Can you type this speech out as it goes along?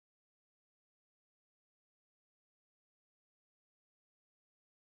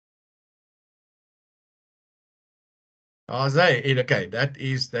Okay, that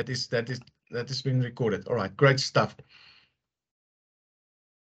is being recorded. All right, great stuff.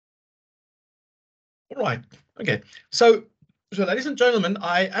 All right, okay. So ladies and gentlemen,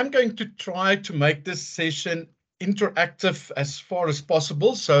 I am going to try to make this session interactive as far as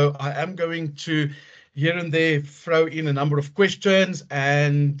possible. So I am going to here and there throw in a number of questions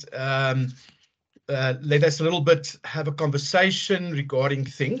and let us a little bit have a conversation regarding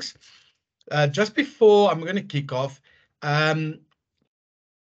things. Just before I'm going to kick off, I'm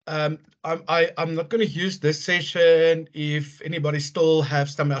not going to use this session if anybody still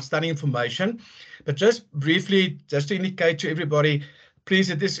has some outstanding information, but just briefly, just to indicate to everybody,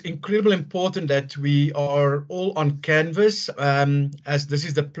 please, it is incredibly important that we are all on Canvas, as this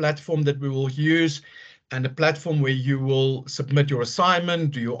is the platform that we will use and the platform where you will submit your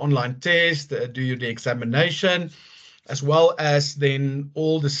assignment, do your online test, do the examination, as well as then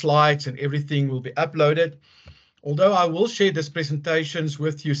all the slides and everything will be uploaded. Although I will share these presentations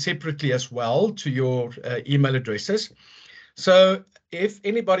with you separately as well to your email addresses. So if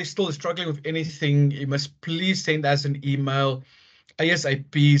anybody still is struggling with anything, you must please send us an email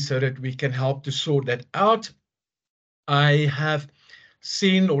ASAP so that we can help to sort that out. I have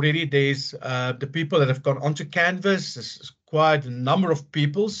seen already there's the people that have gone onto Canvas. There's quite a number of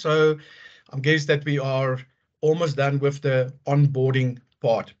people. So I'm guessing that we are almost done with the onboarding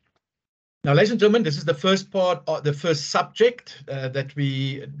part. Now, ladies and gentlemen, this is the first part, the first subject that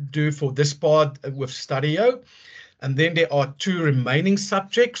we do for this part with Studio. And then there are two remaining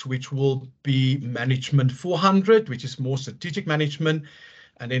subjects, which will be Management 400, which is more strategic management,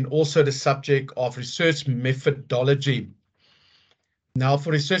 and then also the subject of research methodology. Now,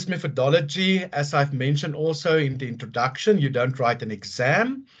 for research methodology, as I've mentioned also in the introduction, you don't write an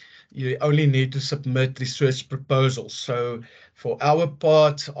exam. You only need to submit research proposals. So for our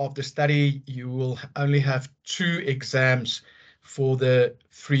part of the study, you will only have 2 exams for the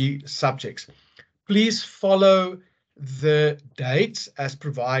 3 subjects. Please follow the dates as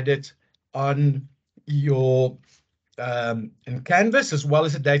provided on your in Canvas, as well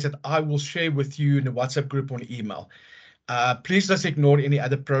as the dates that I will share with you in the WhatsApp group on email. Please just ignore any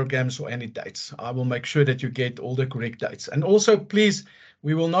other programs or any dates. I will make sure that you get all the correct dates. And also, please,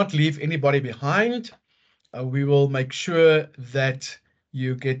 we will not leave anybody behind. We will make sure that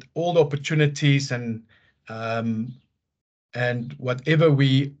you get all the opportunities and whatever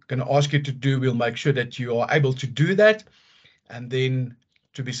we're going to ask you to do, we'll make sure that you are able to do that and then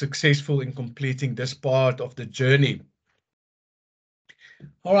to be successful in completing this part of the journey.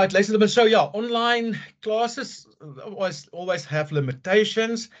 All right, ladies and gentlemen, so yeah, online classes always have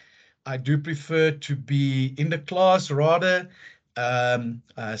limitations. I do prefer to be in the class rather.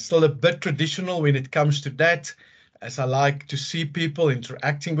 Still a bit traditional when it comes to that, as I like to see people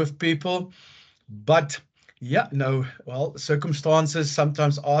interacting with people. But yeah, no, well, circumstances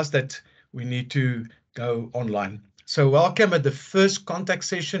sometimes ask that we need to go online. So welcome at the first contact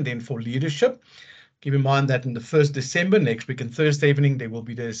session, then for leadership. Keep in mind that in the 1st December, next week and Thursday evening, there will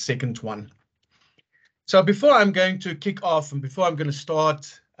be the second one. So before I'm going to kick off and before I'm going to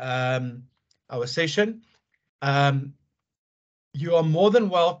start our session, you are more than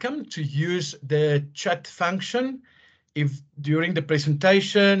welcome to use the chat function. If during the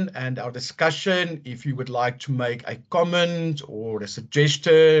presentation and our discussion, if you would like to make a comment or a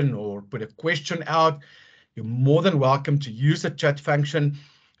suggestion or put a question out, you're more than welcome to use the chat function.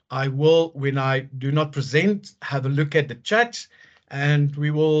 I will, when I do not present, have a look at the chat and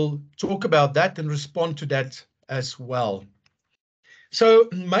we will talk about that and respond to that as well. So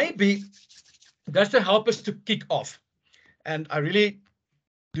maybe just to help us to kick off, and I really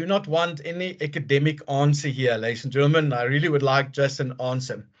do not want any academic answer here, ladies and gentlemen. I really would like just an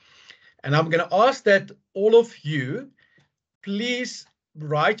answer. And I'm going to ask that all of you, please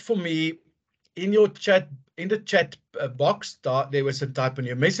write for me in your chat, in the chat box. There was a type in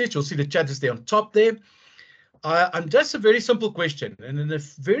your message. You'll see the chat is there on top there. I'm just a very simple question. And in a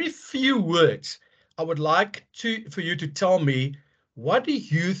very few words, I would like for you to tell me, what do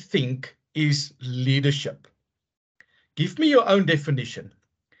you think is leadership? Give me your own definition.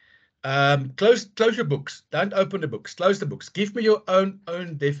 Close your books. Don't open the books. Close the books. Give me your own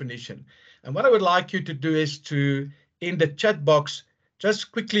definition. And what I would like you to do is to, in the chat box,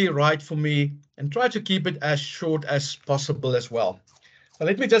 just quickly write for me and try to keep it as short as possible as well. So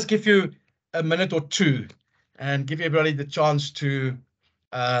let me just give you a minute or two and give everybody the chance to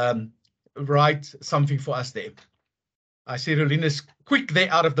write something for us there. I see Rolene is quick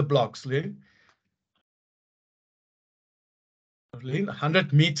there out of the blocks, Rolene.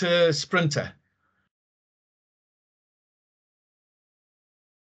 100-meter sprinter.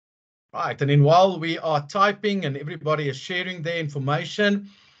 Right, and then while we are typing and everybody is sharing their information,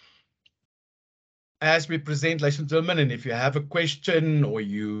 as we present, ladies and gentlemen, and if you have a question or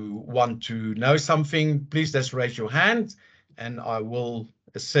you want to know something, please just raise your hand and I will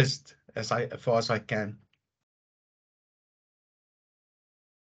assist as far as I can.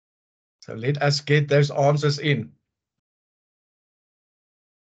 So let us get those answers in.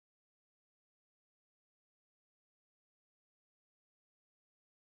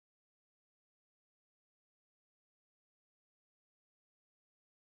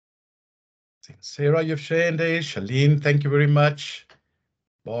 Sarah, you've shared there. Shalene, thank you very much.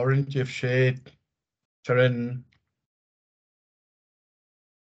 Lauren, you've shared. Sharon.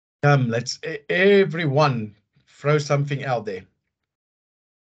 Come, let's everyone throw something out there.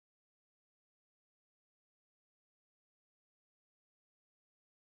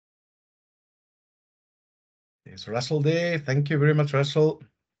 There's Russell there. Thank you very much, Russell.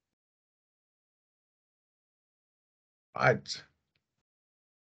 Right.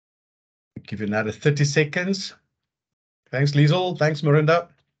 Give you another 30 seconds. Thanks, Liesel. Thanks, Miranda.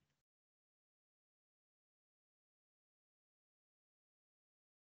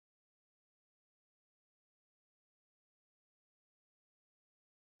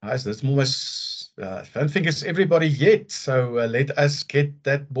 Nice. That's almost, I don't think it's everybody yet. So let us get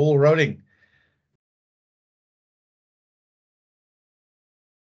that ball rolling.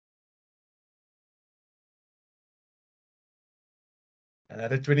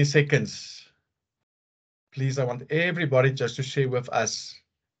 Another 20 seconds. Please, I want everybody just to share with us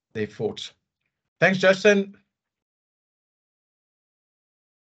their thoughts. Thanks, Justin.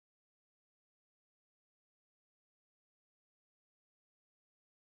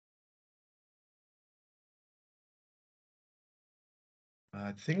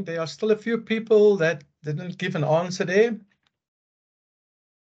 I think there are still a few people that didn't give an answer there.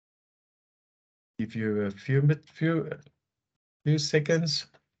 Give you a few seconds.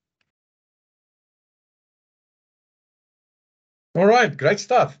 All right, great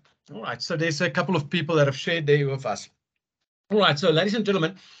stuff. All right, so there's a couple of people that have shared there with us. All right, so ladies and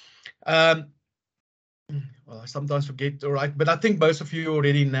gentlemen, well, I sometimes forget, all right, but I think most of you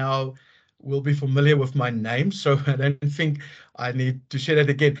already now will be familiar with my name, so I don't think I need to share that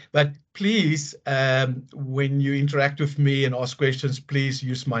again. But please, when you interact with me and ask questions, please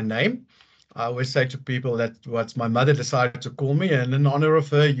use my name. I always say to people that what my mother decided to call me, and in honor of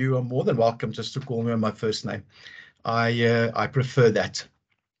her, you are more than welcome just to call me on my first name. I prefer that.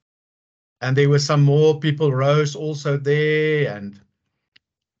 And there were some more people, Rose also there, and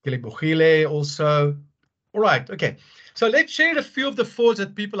Kelly also. All right, okay. So let's share a few of the thoughts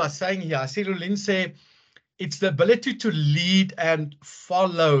that people are saying here. I see Rolin say, it's the ability to lead and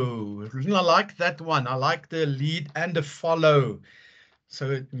follow. Rolin, I like that one. I like the lead and the follow.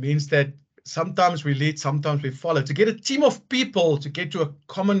 So it means that sometimes we lead, sometimes we follow. To get a team of people to get to a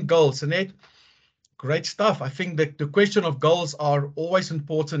common goal. Sinead, great stuff. I think that the question of goals are always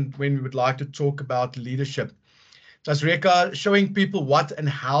important when we would like to talk about leadership. Just Reka showing people what and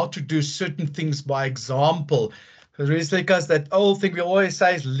how to do certain things by example. Because that old thing we always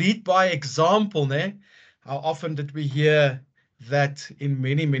say is lead by example, né? How often did we hear that in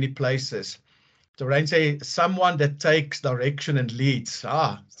many, many places? Lorraine say someone that takes direction and leads.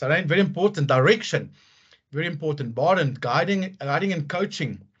 Lorraine, very important. Direction, very important. Baron, guiding and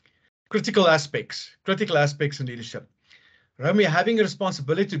coaching. Critical aspects in leadership. Romy, having a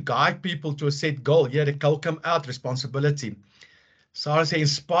responsibility to guide people to a set goal. Yeah, the goal come out responsibility. Sarah say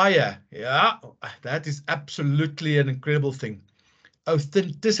inspire. Yeah, that is absolutely an incredible thing.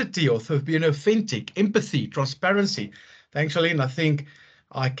 Authenticity, or being authentic, empathy, transparency. Thanks, Aline. I think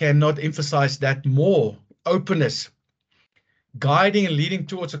I cannot emphasize that more. Openness, guiding and leading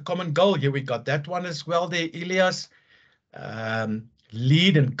towards a common goal. Yeah, we got that one as well there, Elias.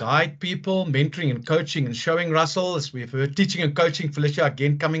 Lead and guide people, mentoring and coaching and showing, Russell, as we've heard, teaching and coaching, Felicia,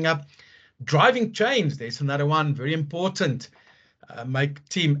 again coming up. Driving change, there's another one, very important. Make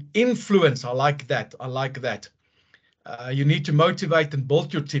team influence, I like that, you need to motivate and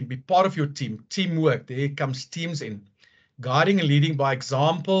build your team, be part of your team, teamwork, there comes teams in. Guiding and leading by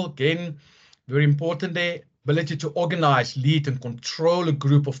example, again, very important there. Ability to organize, lead and control a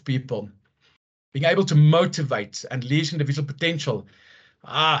group of people. Being able to motivate and leash individual potential.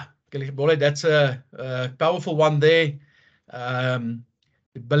 That's a powerful one there.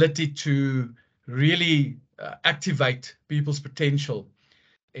 Ability to really activate people's potential.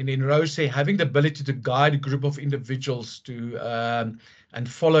 And in Rose say, having the ability to guide a group of individuals to and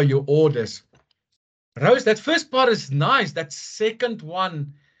follow your orders. Rose, that first part is nice. That second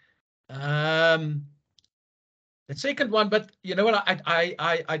one, that The second one, but you know what,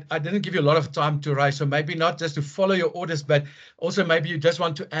 I didn't give you a lot of time to write, so maybe not just to follow your orders, but also maybe you just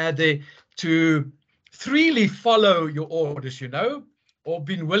want to add there to freely follow your orders, you know, or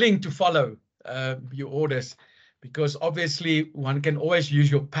being willing to follow your orders, because obviously one can always use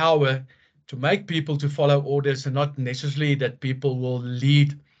your power to make people to follow orders, and not necessarily that people will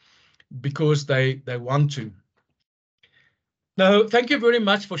lead because they want to. No, thank you very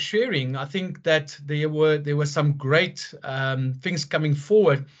much for sharing. I think that there were some great things coming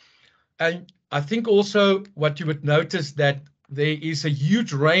forward. And I think also what you would notice that there is a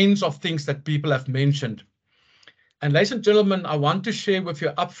huge range of things that people have mentioned. And ladies and gentlemen, I want to share with you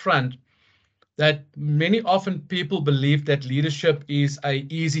upfront that many often people believe that leadership is an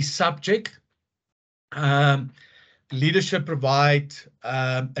easy subject. Leadership provide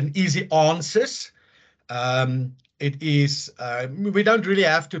an easy answers. It is, we don't really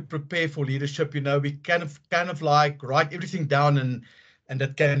have to prepare for leadership, you know, we kind of like write everything down and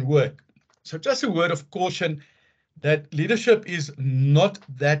that can work. So just a word of caution that leadership is not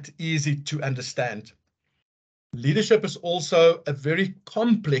that easy to understand. Leadership is also a very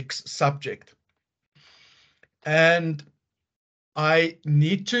complex subject. And I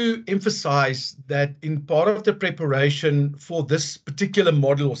need to emphasize that in part of the preparation for this particular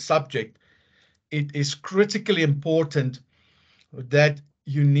model or subject, it is critically important that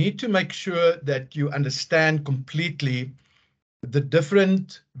you need to make sure that you understand completely the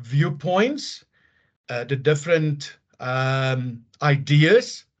different viewpoints, the different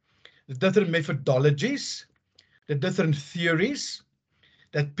ideas, the different methodologies, the different theories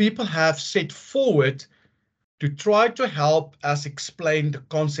that people have set forward to try to help us explain the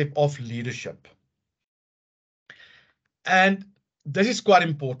concept of leadership. And this is quite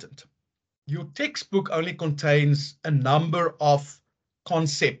important. Your textbook only contains a number of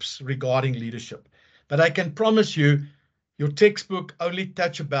concepts regarding leadership, but I can promise you, your textbook only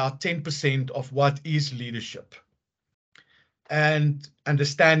touch about 10% of what is leadership and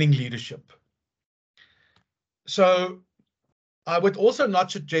understanding leadership. So I would also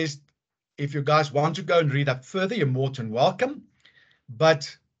not suggest, if you guys want to go and read up further, you're more than welcome,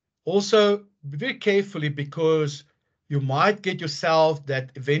 but also be very carefully, because you might get yourself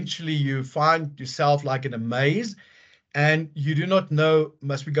that eventually you find yourself like in a maze and you do not know,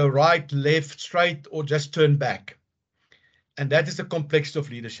 must we go right, left, straight, or just turn back? And that is the complexity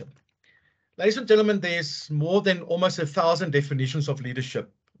of leadership. Ladies and gentlemen, there's more than almost 1,000 definitions of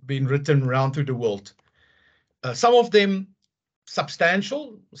leadership being written around through the world. Some of them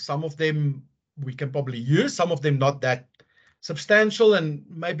substantial, some of them we can probably use, some of them not that substantial and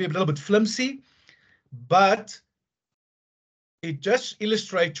maybe a little bit flimsy, but it just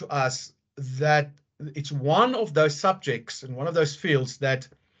illustrates to us that it's one of those subjects and one of those fields that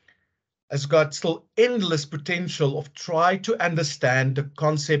has got still endless potential of try to understand the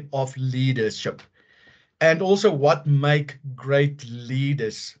concept of leadership and also what make great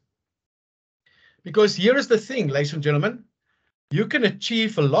leaders. Because here is the thing, ladies and gentlemen, you can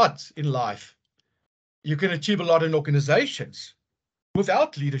achieve a lot in life. You can achieve a lot in organizations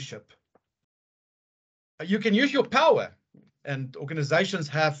without leadership. You can use your power, and organizations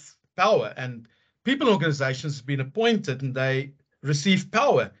have power, and people in organizations have been appointed and they receive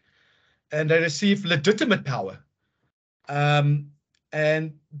power and they receive legitimate power.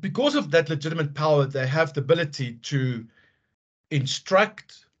 And because of that legitimate power, they have the ability to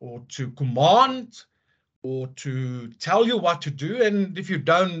instruct or to command or to tell you what to do. And if you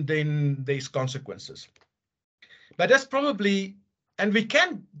don't, then there's consequences. But that's probably, and we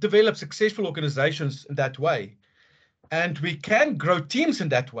can develop successful organizations in that way. And we can grow teams in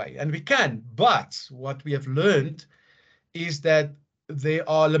that way, and we can. But what we have learned is that there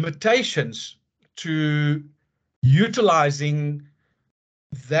are limitations to utilizing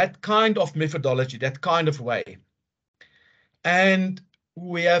that kind of methodology, that kind of way. And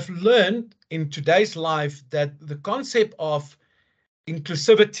we have learned in today's life that the concept of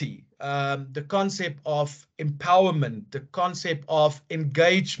inclusivity, the concept of empowerment, the concept of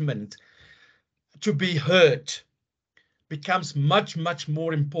engagement, to be heard, becomes much, much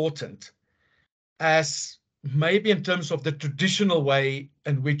more important, as maybe in terms of the traditional way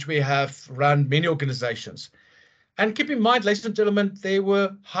in which we have run many organizations. And keep in mind, ladies and gentlemen, there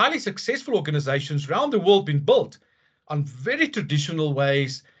were highly successful organizations around the world being built on very traditional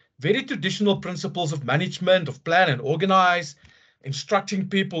ways, very traditional principles of management, of plan and organize, instructing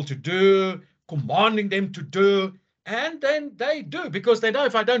people to do, commanding them to do, and then they do, because they know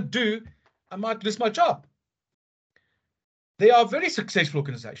if I don't do, I might lose my job. They are very successful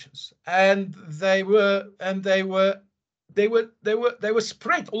organizations, and they were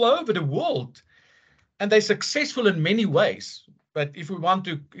spread all over the world. and they're successful in many ways. But if we want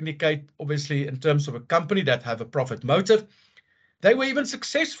to indicate, obviously, in terms of a company that have a profit motive, they were even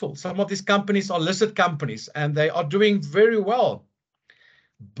successful. Some of these companies are listed companies, and they are doing very well.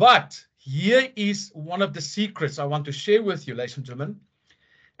 But here is one of the secrets I want to share with you, ladies and gentlemen.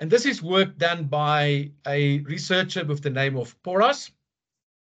 And this is work done by a researcher with the name of Porras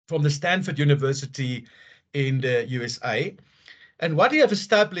from the Stanford University in the USA. And what he have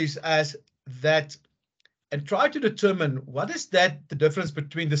established as that, and try to determine what is that the difference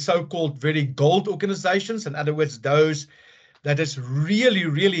between the so-called very gold organizations, in other words, those that is really,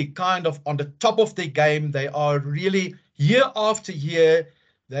 really kind of on the top of their game. They are really, year after year,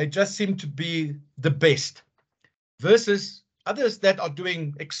 they just seem to be the best, versus others that are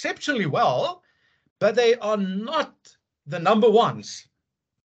doing exceptionally well, but they are not the number ones.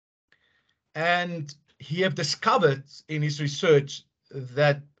 And he have discovered in his research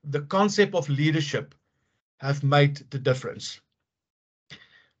that the concept of leadership have made the difference.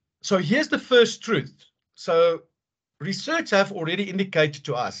 So here's the first truth. So research have already indicated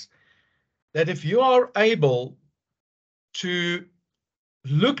to us that if you are able to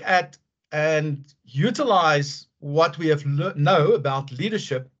look at and utilize what we have know about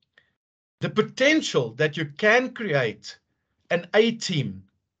leadership, the potential that you can create an A team,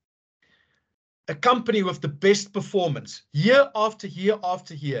 a company with the best performance year after year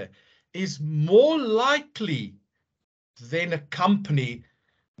after year, is more likely than a company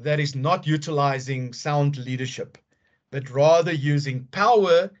that is not utilizing sound leadership, but rather using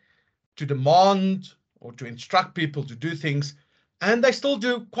power to demand or to instruct people to do things. And they still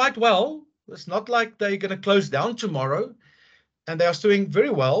do quite well. It's not like they're going to close down tomorrow, and they are doing very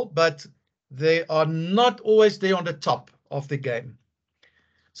well, but they are not always there on the top of the game.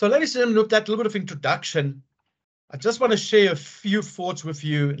 So ladies and gentlemen, with that little bit of introduction, I just want to share a few thoughts with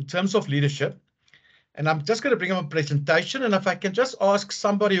you in terms of leadership. And I'm just going to bring up a presentation. And if I can just ask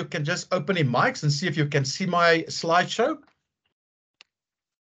somebody who can just open their mics and see if you can see my slideshow.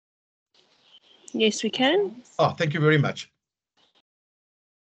 Yes, we can. Oh, thank you very much.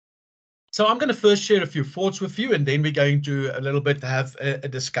 So I'm going to first share a few thoughts with you, and then we're going to a little bit have a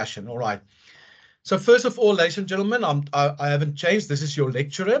discussion. All right. So first of all, ladies and gentlemen, I haven't changed. This is your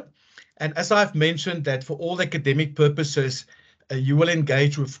lecturer. And as I've mentioned that for all academic purposes, you will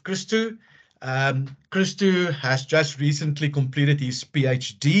engage with Christo. Christo has just recently completed his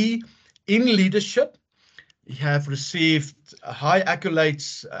PhD in leadership. He have received high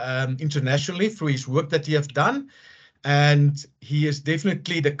accolades internationally through his work that he has done. And he is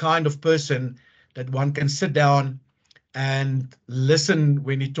definitely the kind of person that one can sit down and listen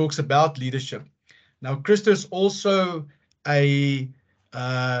when he talks about leadership. Now, Christo is also an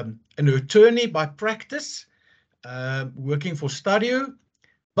attorney by practice, working for Stadio,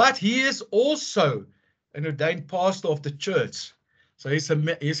 but he is also an ordained pastor of the church. So he's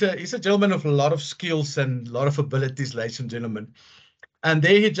a gentleman of a lot of skills and a lot of abilities, ladies and gentlemen. And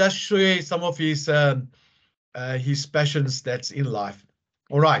there he just shares some of his passions that's in life.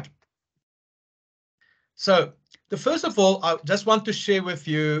 All right. So the first of all, I just want to share with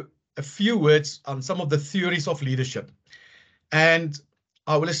you a few words on some of the theories of leadership. And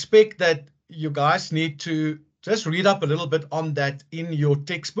I will expect that you guys need to just read up a little bit on that in your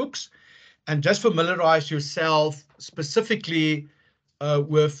textbooks and just familiarize yourself specifically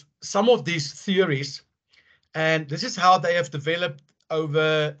with some of these theories. And this is how they have developed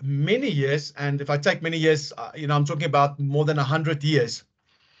over many years. And if I take many years, I'm talking about more than 100 years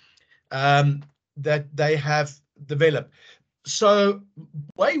that they have developed. So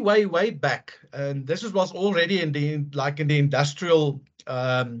way back, and this was already in the industrial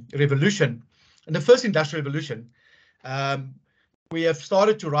revolution, in the first industrial revolution, we have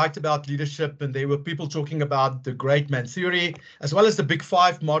started to write about leadership, and there were people talking about the great man theory as well as the big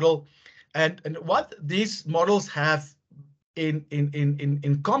five model, and what these models have in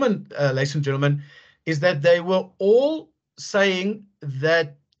common, ladies and gentlemen, is that they were all saying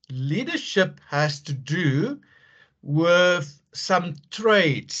that leadership has to do with some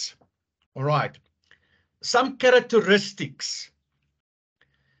traits, all right, some characteristics,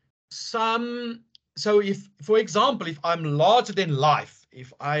 so if, for example, if I'm larger than life,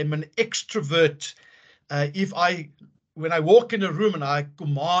 if I'm an extrovert, when I walk in a room and I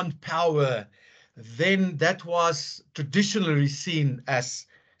command power, then that was traditionally seen as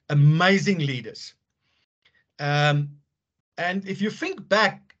amazing leaders. And if you think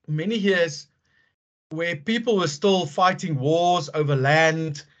back many years, where people were still fighting wars over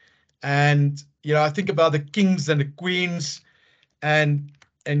land, and I think about the kings and the queens, and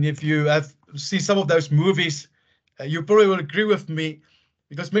if you have see some of those movies, you probably will agree with me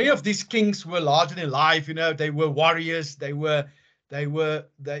because many of these kings were larger than life. They were warriors. They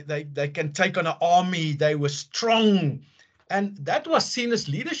can take on an army. They were strong, and that was seen as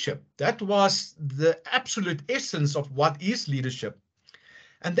leadership. That was the absolute essence of what is leadership.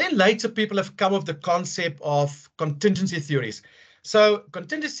 And then later, people have come up with the concept of contingency theories. So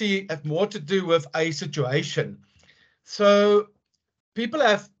contingency have more to do with a situation. So people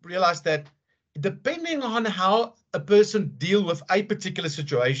have realized that depending on how a person deal with a particular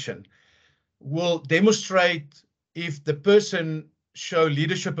situation will demonstrate if the person show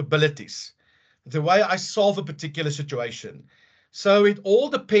leadership abilities, the way I solve a particular situation. So it all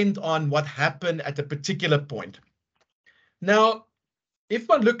depends on what happened at a particular point. Now, if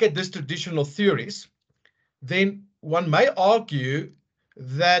one look at these traditional theories, then one may argue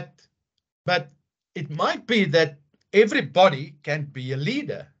that, but it might be that everybody can be a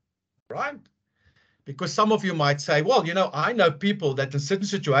leader, right? Because some of you might say, well, I know people that in certain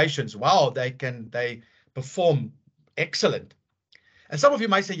situations, wow, they perform excellent. And some of you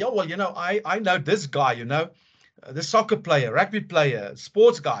might say, yeah, well, I know this guy, the soccer player, rugby player,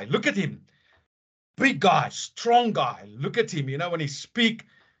 sports guy, look at him. Big guy, strong guy. Look at him, when he speak,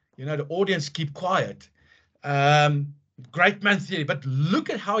 the audience keep quiet. Great man theory, but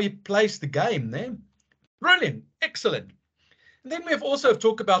look at how he plays the game there. Brilliant, excellent. And then we have also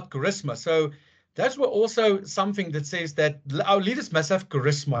talked about charisma. So that's also something that says that our leaders must have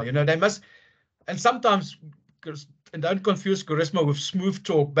charisma. They must, and sometimes, and don't confuse charisma with smooth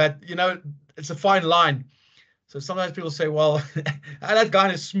talk, but it's a fine line. So sometimes people say, well, that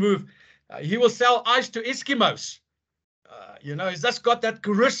guy is smooth. He will sell ice to Eskimos. He's just got that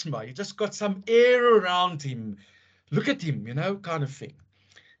charisma. He just got some air around him. Look at him, kind of thing.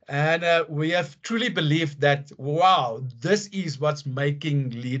 And we have truly believed that, wow, this is what's making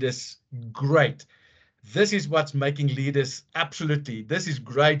leaders great. This is what's making leaders absolutely. This is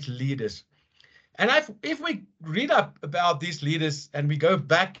great leaders. And if we read up about these leaders and we go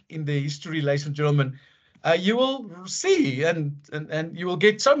back in the history, ladies and gentlemen, you will see and you will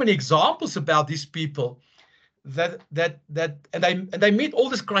get so many examples about these people that they meet all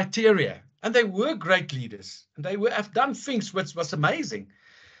this criteria, and they were great leaders, and they have done things which was amazing.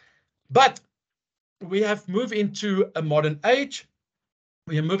 But we have moved into a modern age.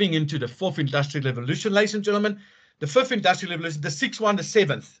 We are moving into the fourth industrial revolution, ladies and gentlemen. The fifth industrial revolution, the sixth one, the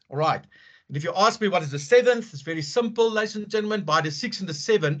seventh. All right. And if you ask me what is the seventh, it's very simple, ladies and gentlemen. By the sixth and the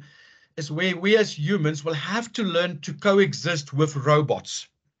seventh is where we as humans will have to learn to coexist with robots.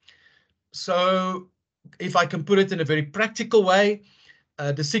 So if I can put it in a very practical way,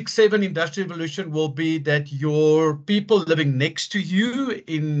 the 6-7 industrial revolution will be that your people living next to you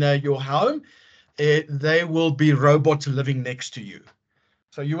in your home, they will be robots living next to you.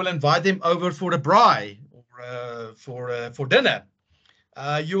 So you will invite them over for a braai or for dinner.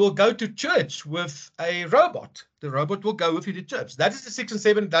 You will go to church with a robot. The robot will go with you to church. That is the 6 and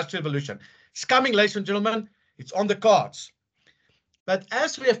 7 industrial revolution. It's coming, ladies and gentlemen. It's on the cards. But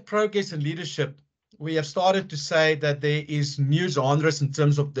as we have progress in leadership, we have started to say that there is new genres in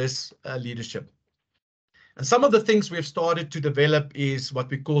terms of this leadership. And some of the things we have started to develop is what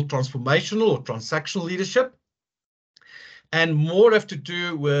we call transformational or transactional leadership, and more have to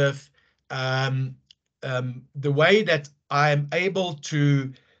do with the way that I'm able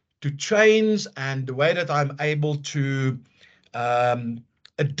to change and the way that I'm able to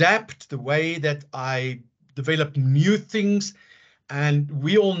adapt, the way that I develop new things. And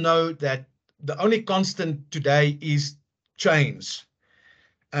we all know that the only constant today is change.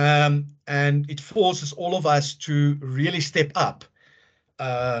 And it forces all of us to really step up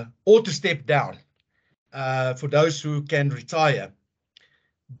or to step down for those who can retire.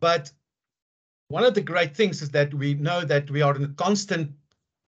 But one of the great things is that we know that we are in a constant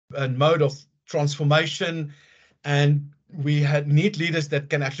mode of transformation, and we need leaders that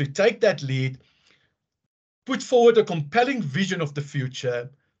can actually take that lead, put forward a compelling vision of the future,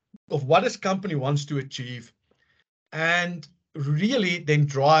 of what this company wants to achieve, and really then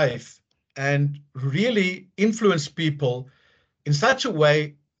drive and really influence people in such a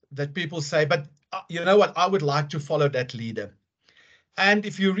way that people say, but you know what, I would like to follow that leader. And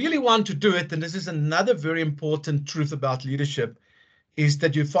if you really want to do it, then this is another very important truth about leadership, is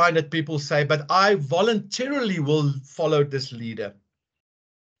that you find that people say, but I voluntarily will follow this leader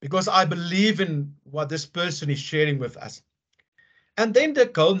because I believe in what this person is sharing with us. And then the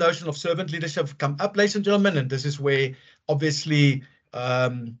whole notion of servant leadership come up, ladies and gentlemen, and this is where obviously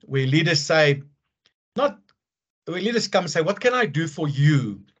where leaders say, where leaders come and say, what can I do for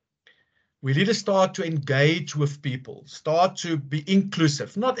you? We need to start to engage with people, start to be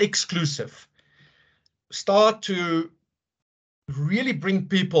inclusive, not exclusive. Start to really bring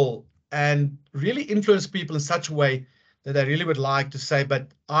people and really influence people in such a way that I really would like to say,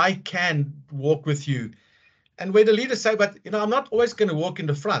 but I can walk with you. And where the leaders say, but I'm not always going to walk in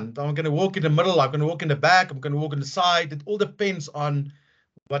the front. I'm going to walk in the middle. I'm going to walk in the back. I'm going to walk on the side. It all depends on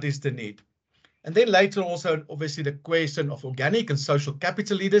what is the need. And then later also, obviously, the question of organic and social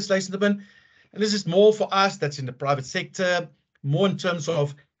capital leaders, ladies and gentlemen. And this is more for us that's in the private sector, more in terms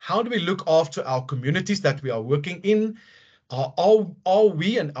of how do we look after our communities that we are working in? Are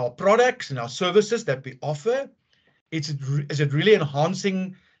we and our products and our services that we offer, is it really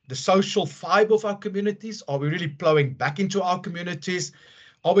enhancing the social fiber of our communities? Are we really plowing back into our communities?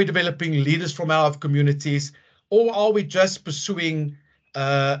 Are we developing leaders from our communities? Or are we just pursuing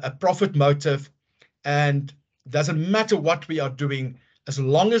a profit motive? And doesn't matter what we are doing, as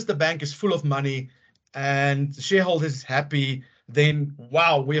long as the bank is full of money and the shareholders is happy, then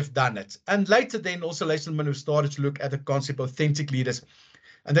wow, we have done it. And later then also, ladies and gentlemen, we started to look at the concept of authentic leaders.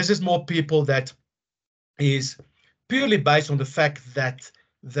 And this is more people that is purely based on the fact that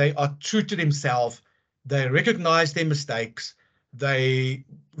they are true to themselves, they recognize their mistakes, they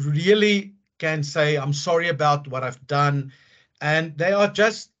really can say, I'm sorry about what I've done, and they are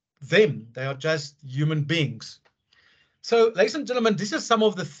just them, they are just human beings. So, ladies and gentlemen, these are some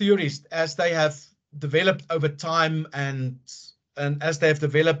of the theories as they have developed over time and as they have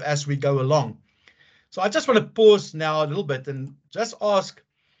developed as we go along. So I just want to pause now a little bit and just ask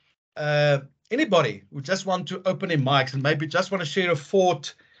anybody who just want to open their mics and maybe just want to share a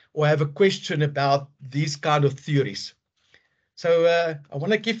thought or have a question about these kind of theories. So I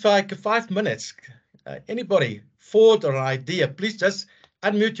want to give like 5 minutes. Anybody, thought or idea, please just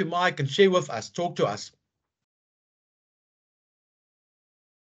unmute your mic and share with us, talk to us.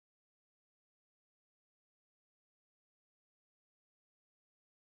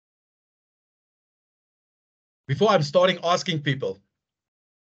 Before I'm starting asking people.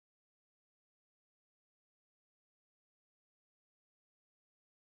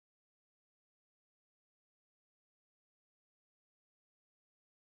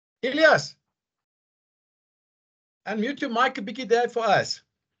 Elias, unmute your mic a bit there for us.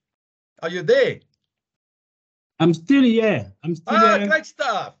 Are you there? I'm still here. Great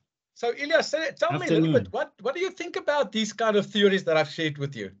stuff. So Elias, tell me a little bit, what do you think about these kind of theories that I've shared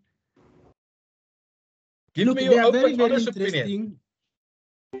with you? Give me your open, honest opinion.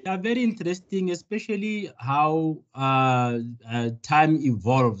 They are very interesting, especially how time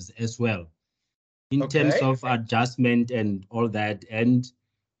evolves as well in terms of adjustment and all that. And,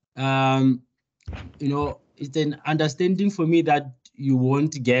 it's an understanding for me that you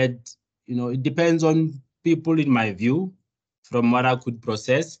won't get, it depends on people, in my view, from what I could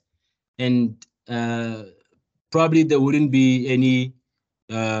process. And probably there wouldn't be any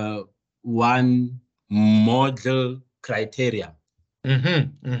one model criteria.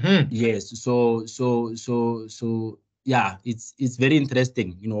 Yes. So yeah, it's very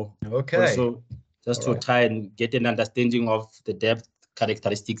interesting, Okay. Also, just to try and get an understanding of the depth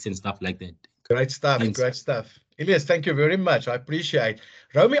characteristics and stuff like that. Great stuff. Thanks. Great stuff. Elias, thank you very much. I appreciate.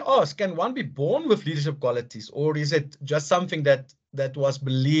 Romy asks, can one be born with leadership qualities, or is it just something that was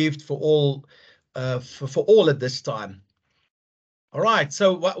believed for all at this time? All right.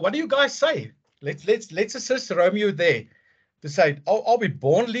 So what do you guys say? Let's assist Romeo there to say, are we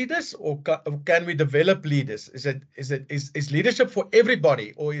born leaders, or can we develop leaders? Is leadership for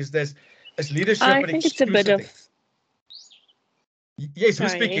everybody, or is leadership I think it's a bit of. Yes,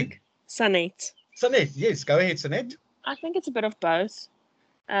 who's speaking? Sanette. Sanette, yes, go ahead, Sanette. I think it's a bit of both.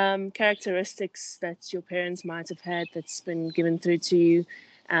 Characteristics that your parents might have had that's been given through to you,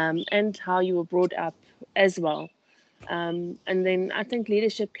 and how you were brought up as well. And then I think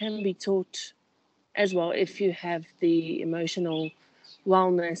leadership can be taught as well if you have the emotional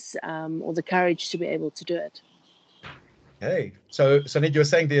wellness or the courage to be able to do it. Okay, so Sanette, you're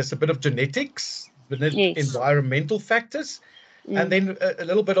saying there's a bit of genetics, yes, environmental factors, and then a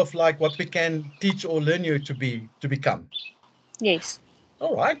little bit of like what we can teach or learn you to become. Yes.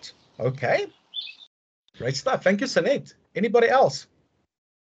 All right. Okay. Great stuff. Thank you, Sanette. Anybody else?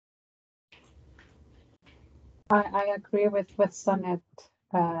 I agree with Sanette.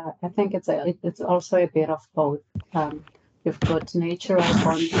 I think it's also a bit of both. You've got natural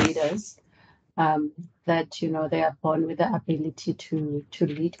born leaders that they are born with the ability to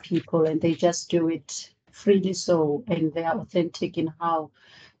lead people, and they just do it freely so, and they are authentic in how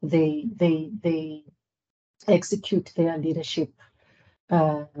they execute their leadership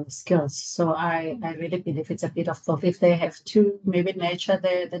skills. So I really believe it's a bit of both. If they have to maybe nurture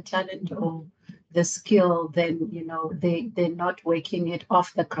the talent or the skill, then they're not working it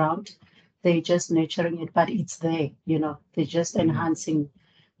off the ground. they're just nurturing it, but it's there, you know, they're just enhancing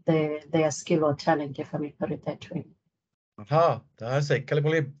their skill or talent, if I may put it that way. That's a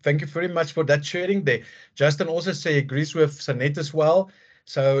thank you very much for that sharing there. Justin also agrees with Sanette as well.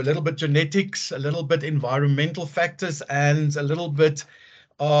 So a little bit genetics, a little bit environmental factors, and a little bit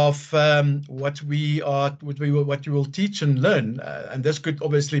of what you will teach and learn. And this could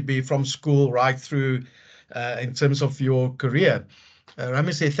obviously be from school right through in terms of your career.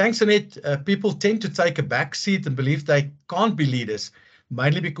 Rami say, thanks, Annette. People tend to take a back seat and believe they can't be leaders,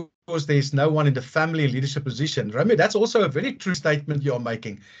 mainly because there's no one in the family in leadership position. Rami, that's also a very true statement you're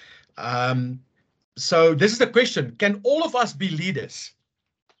making. So this is the question. Can all of us be leaders?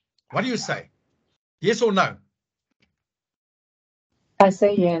 What do you say? Yes or no? I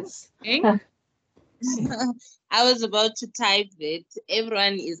say yes. I was about to type that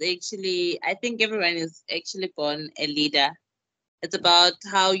I think everyone is actually born a leader. It's about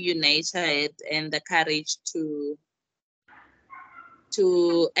how you nurture it and the courage to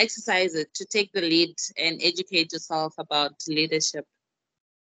exercise it, to take the lead and educate yourself about leadership.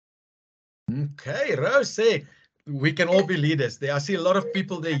 Okay, Rose say we can all be leaders. I see a lot of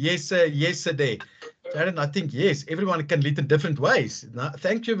people there. Yes, sir. Yes, sir. There. Taryn, I think yes, everyone can lead in different ways. Now,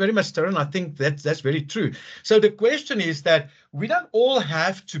 thank you very much, Taryn. I think that's very true. So the question is that we don't all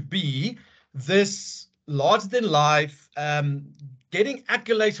have to be this larger than life, getting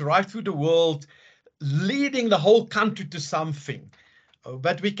accolades right through the world, leading the whole country to something.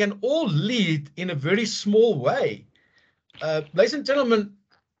 But we can all lead in a very small way. Ladies and gentlemen,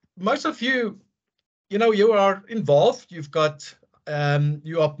 most of you, you are involved. You've got,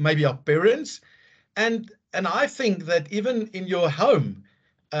 you are maybe our parents, and I think that even in your home,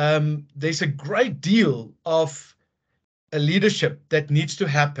 there's a great deal of a leadership that needs to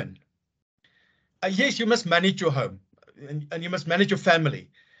happen. Yes, you must manage your home, and you must manage your family,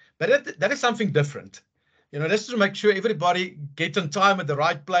 but that is something different. That's to make sure everybody gets on time at the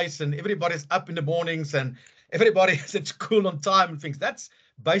right place, and everybody's up in the mornings, and everybody is at school on time and things. That's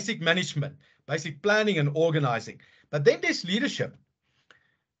basic management, basic planning and organizing. But then there's leadership,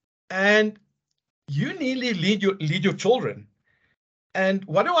 and you need to lead your children. And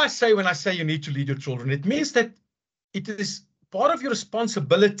what do I say when I say you need to lead your children? It means that it is part of your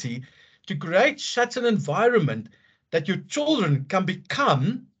responsibility to create such an environment that your children can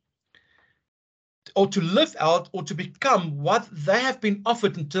become, or to live out, or to become what they have been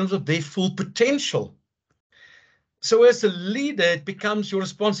offered in terms of their full potential. So as a leader, it becomes your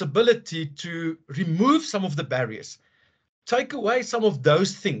responsibility to remove some of the barriers, take away some of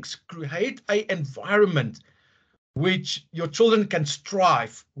those things, create an environment which your children can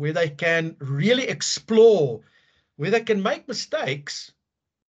strive, where they can really explore, where they can make mistakes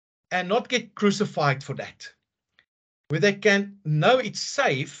and not get crucified for that, where they can know it's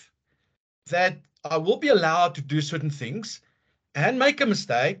safe, that I will be allowed to do certain things and make a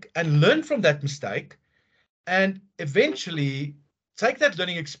mistake and learn from that mistake, and eventually take that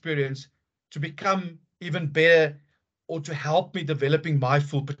learning experience to become even better, or to help me developing my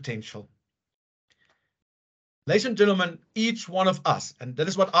full potential. Ladies and gentlemen, each one of us, and that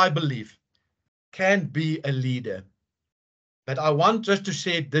is what I believe, can be a leader. But I want just to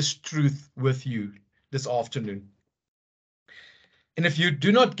share this truth with you this afternoon. And if you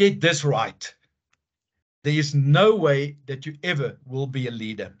do not get this right, there is no way that you ever will be a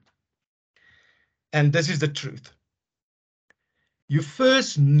leader. And this is the truth. You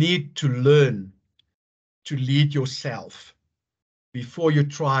first need to learn to lead yourself before you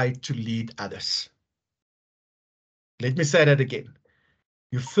try to lead others. Let me say that again.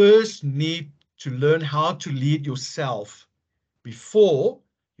 You first need to learn how to lead yourself before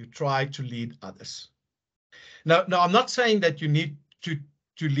you try to lead others. Now, I'm not saying that you need to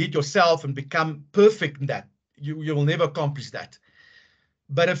lead yourself and become perfect in that. You will never accomplish that.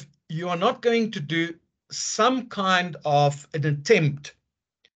 But if you are not going to do some kind of an attempt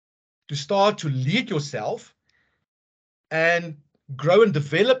to start to lead yourself and grow and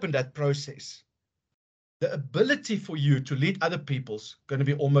develop in that process, the ability for you to lead other people's going to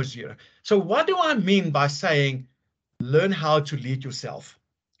be almost zero. So what do I mean by saying learn how to lead yourself?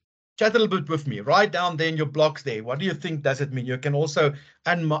 Chat a little bit with me. Write down there in your blocks there. What do you think does it mean? You can also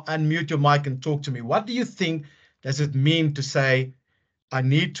unmute your mic and talk to me. What do you think does it mean to say, I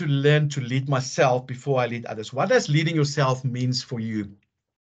need to learn to lead myself before I lead others? What does leading yourself means for you?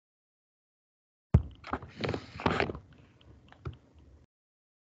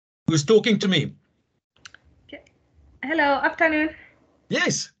 Who's talking to me? Hello, afternoon.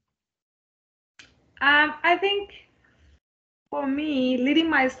 Yes. I think for me, leading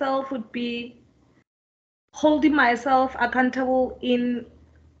myself would be holding myself accountable in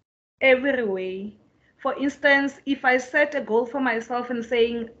every way. For instance, if I set a goal for myself and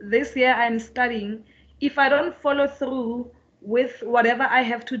saying, this year I'm studying, if I don't follow through with whatever I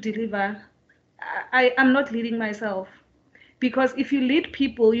have to deliver, I am not leading myself. Because if you lead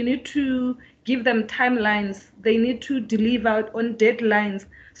people, you need to give them timelines. They need to deliver on deadlines.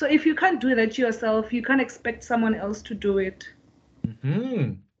 So if you can't do that yourself, you can't expect someone else to do it.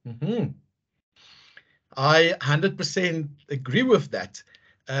 I 100% agree with that.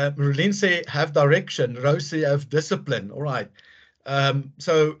 Marlene say have direction, Rose say have discipline. All right.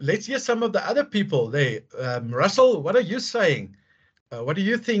 So let's hear some of the other people there. Russell, what are you saying? What do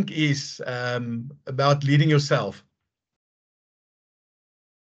you think is about leading yourself?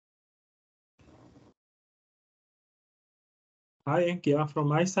 Hi, Henk. Yeah, from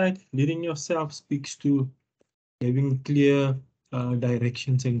my side, leading yourself speaks to having clear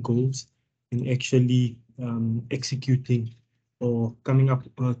directions and goals and actually executing or coming up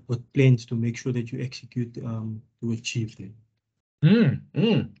with plans to make sure that you execute to achieve them.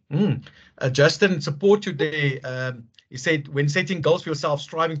 Justin, support you there. He said, when setting goals for yourself,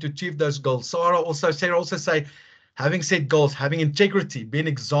 striving to achieve those goals. Sarah also say, having set goals, having integrity, be an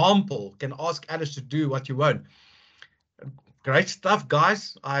example, can ask others to do what you want. Great stuff,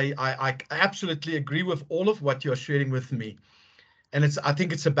 guys. I absolutely agree with all of what you're sharing with me. And I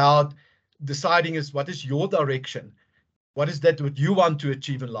think it's about deciding what is your direction? What is that what you want to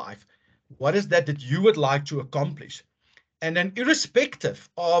achieve in life? What is that you would like to accomplish? And then irrespective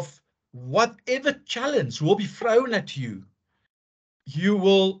of whatever challenge will be thrown at you, you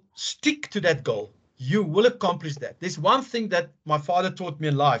will stick to that goal. You will accomplish that. There's one thing that my father taught me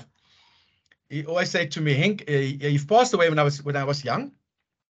in life. He always said to me, Henk, he passed away when I was young.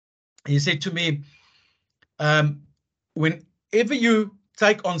 He said to me, whenever you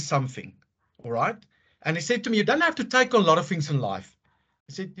take on something, all right? And he said to me, you don't have to take on a lot of things in life.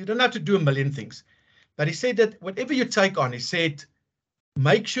 He said, you don't have to do a million things. But he said that whatever you take on, he said,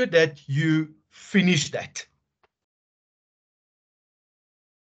 make sure that you finish that.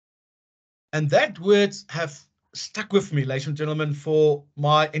 And that words have stuck with me, ladies and gentlemen, for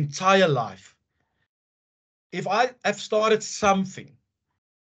my entire life. If I have started something,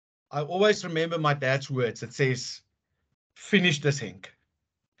 I always remember my dad's words. It says, finish this, Henk.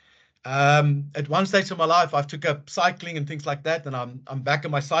 At one stage of my life, I took up cycling and things like that, and I'm back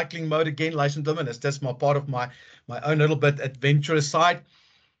in my cycling mode again, ladies and gentlemen. It's just my part of my own little bit adventurous side.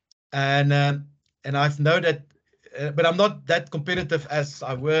 And I've known that, but I'm not that competitive as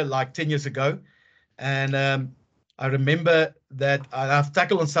I were like 10 years ago. And I remember that I've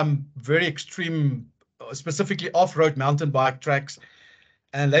tackled on some very extreme, specifically off-road mountain bike tracks.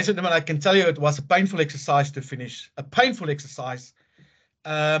 And ladies and gentlemen, I can tell you it was a painful exercise to finish, a painful exercise.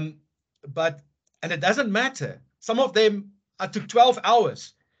 And it doesn't matter. Some of them, I took 12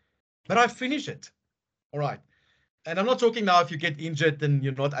 hours, but I finished it. All right. And I'm not talking now if you get injured and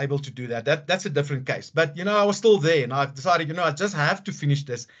you're not able to do that. That's a different case. But, I was still there and I've decided, I just have to finish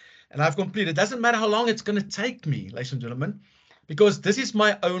this. And I've completed. It doesn't matter how long it's going to take me, ladies and gentlemen, because this is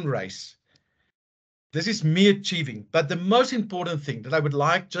my own race. This is me achieving. But the most important thing that I would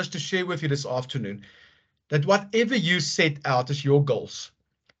like just to share with you this afternoon, that whatever you set out as your goals,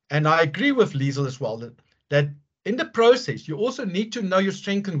 and I agree with Liesel as well, that in the process, you also need to know your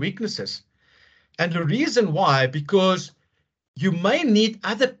strengths and weaknesses. And the reason why, because you may need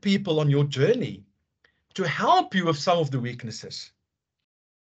other people on your journey to help you with some of the weaknesses.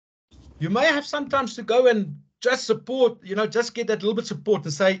 You may have sometimes to go and just support, just get that little bit of support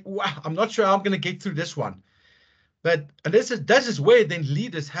and say, wow, I'm not sure how I'm going to get through this one. And this is where then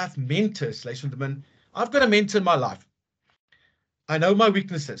leaders have mentors, ladies and gentlemen. I've got a mentor in my life. I know my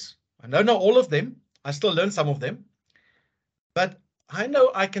weaknesses. I don't know all of them. I still learn some of them. But I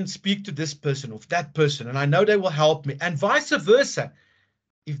know I can speak to this person or that person, and I know they will help me, and vice versa.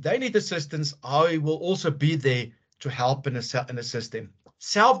 If they need assistance, I will also be there to help and assist them.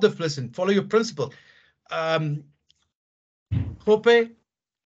 Self-discipline, follow your principle. Hope,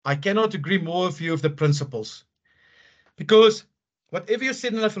 I cannot agree more with you of the principles. Because whatever you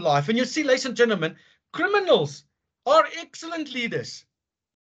said in life, and you see, ladies and gentlemen, criminals are excellent leaders.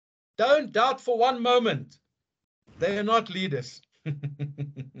 Don't doubt for one moment. They are not leaders.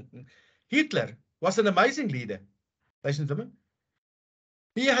 Hitler was an amazing leader, ladies and gentlemen.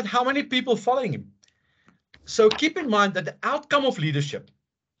 He had how many people following him? So keep in mind that the outcome of leadership,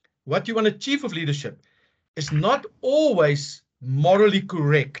 what you want to achieve with leadership, is not always morally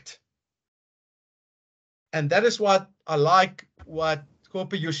correct. And that is what I like, what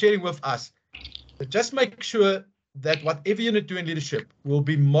Kope, you're sharing with us. But just make sure that whatever you're going to do in leadership will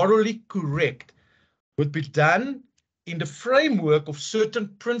be morally correct, would be done in the framework of certain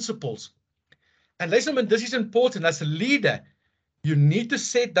principles. And ladies and gentlemen, this is important. As a leader, you need to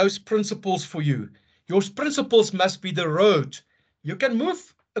set those principles for you. Your principles must be the road. You can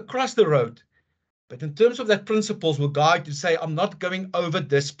move across the road, but in terms of that principles will guide you to say, I'm not going over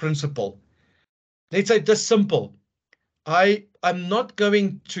this principle. Let's say just simple. I'm not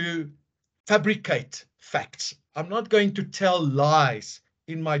going to fabricate facts. I'm not going to tell lies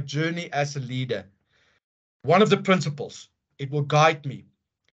in my journey as a leader. One of the principles, it will guide me.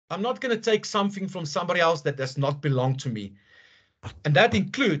 I'm not going to take something from somebody else that does not belong to me. And that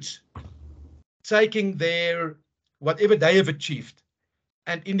includes taking their whatever they have achieved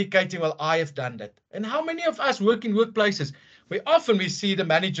and indicating, well, I have done that. And how many of us work in workplaces where often we see the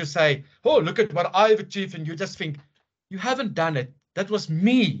manager say, oh, look at what I've achieved, and you just think, you haven't done it. That was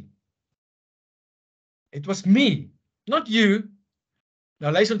me. It was me, not you.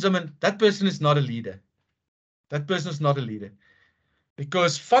 Now, ladies and gentlemen, that person is not a leader. That person is not a leader,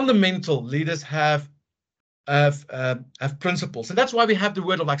 because fundamental leaders have principles, and that's why we have the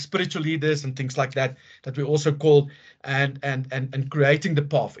word of like spiritual leaders and things like that we also call and creating the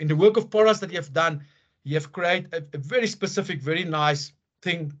path. In the work of Porras that you have done, you have created a very specific, very nice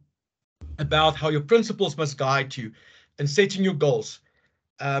thing about how your principles must guide you and setting your goals,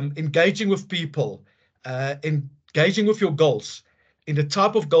 engaging with people, engaging with your goals in the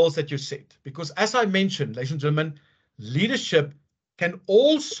type of goals that you set. Because as I mentioned, ladies and gentlemen, leadership can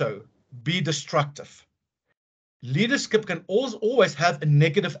also be destructive. Leadership can always have a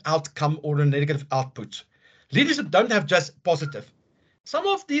negative outcome or a negative output. Leadership don't have just positive. Some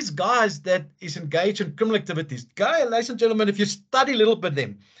of these guys that is engaged in criminal activities, ladies and gentlemen, if you study a little bit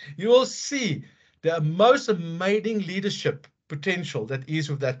them, you will see the most amazing leadership potential that is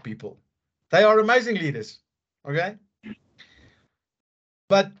with that people. They are amazing leaders, okay?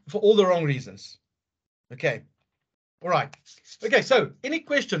 But for all the wrong reasons. Okay, all right. Okay, so any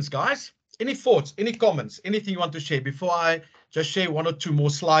questions, guys? Any thoughts, any comments, anything you want to share before I just share one or two more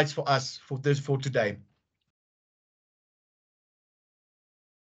slides for us for today?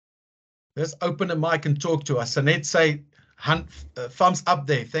 Let's open the mic and talk to us. Sanet, say thumbs up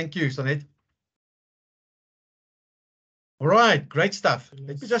there. Thank you, Sanet. All right, great stuff. Yes.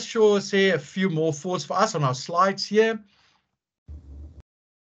 Let me just say a few more thoughts for us on our slides here.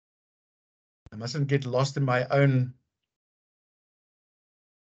 I mustn't get lost in my own.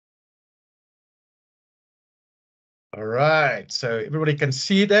 All right, so everybody can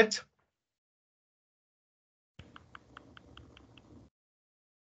see that.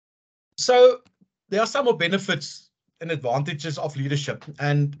 So there are some more benefits and advantages of leadership,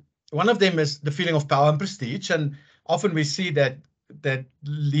 and one of them is the feeling of power and prestige. And often we see that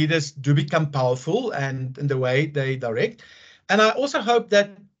leaders do become powerful and in the way they direct. And I also hope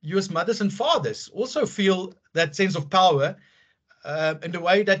that you as mothers and fathers also feel that sense of power in the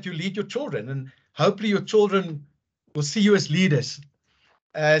way that you lead your children. And hopefully your children will see you as leaders,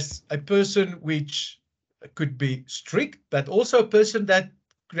 as a person which could be strict, but also a person that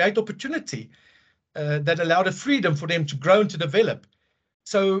create opportunity, that allow the freedom for them to grow and to develop.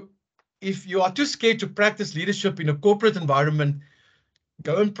 So if you are too scared to practice leadership in a corporate environment,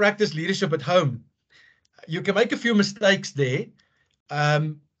 go and practice leadership at home. You can make a few mistakes there.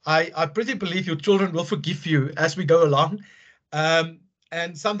 I pretty believe your children will forgive you as we go along.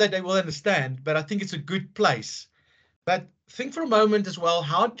 And someday they will understand, but I think it's a good place. But think for a moment as well,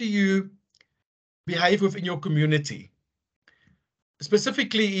 how do you behave within your community?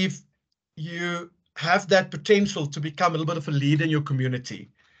 Specifically, if you have that potential to become a little bit of a leader in your community,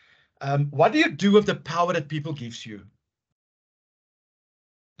 what do you do with the power that people gives you?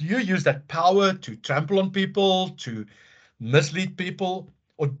 Do you use that power to trample on people, to mislead people,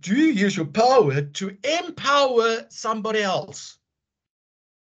 or do you use your power to empower somebody else?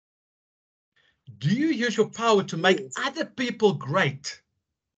 Do you use your power to make other people great?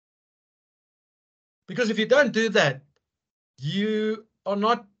 Because if you don't do that, you are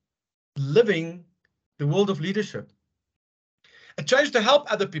not living the world of leadership. A change to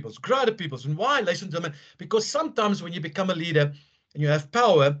help other people, grow other people. And why, ladies and gentlemen? Because sometimes when you become a leader and you have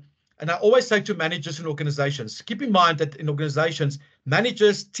power, and I always say to managers in organizations, keep in mind that in organizations,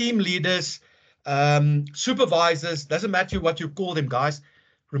 managers, team leaders, supervisors, doesn't matter what you call them, guys,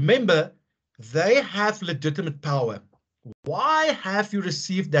 remember, they have legitimate power. Why have you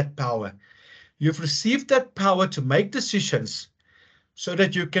received that power? You've received that power to make decisions so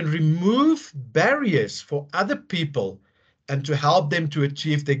that you can remove barriers for other people and to help them to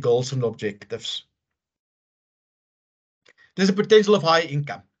achieve their goals and objectives. There's a potential of high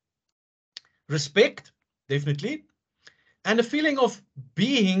income. Respect, definitely. and a feeling of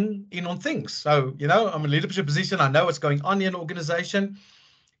being in on things. So, you know, I'm in a leadership position. I know what's going on in an organization,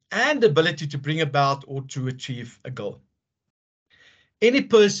 and the ability to bring about or to achieve a goal. Any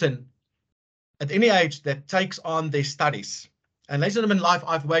person at any age that takes on their studies, and later in life,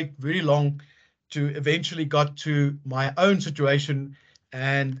 I've waited very long to eventually got to my own situation.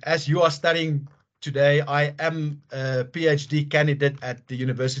 And as you are studying today, I am a PhD candidate at the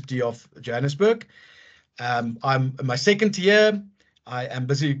University of Johannesburg. I'm in my second year. I am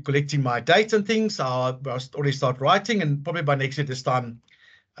busy collecting my dates and things. I'll already start writing, and probably by next year this time,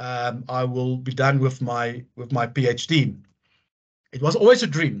 I will be done with my PhD. It was always a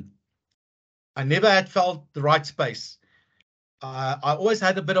dream. I never had felt the right space. I always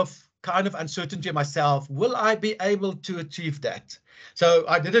had a bit of kind of uncertainty in myself. Will I be able to achieve that? So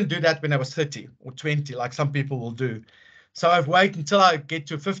I didn't do that when I was 30 or 20, like some people will do. So I've waited until I get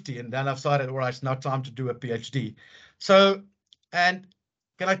to 50, and then I've decided, all right, it's now time to do a PhD. So, and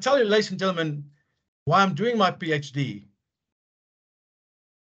can I tell you, ladies and gentlemen, why I'm doing my PhD?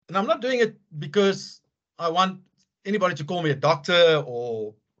 And I'm not doing it because I want anybody to call me a doctor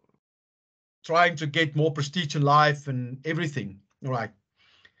or trying to get more prestige in life and everything. All right.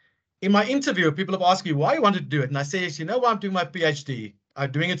 In my interview, people have asked me why you want to do it. And I say, you know why I'm doing my PhD?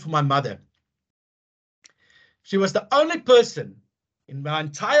 I'm doing it for my mother. She was the only person in my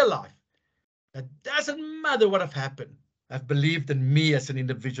entire life that doesn't matter what have happened, have believed in me as an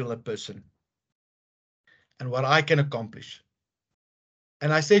individual, a person, and what I can accomplish.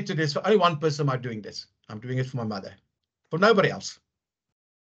 And I say to this, for only one person am I doing this. I'm doing it for my mother, for nobody else.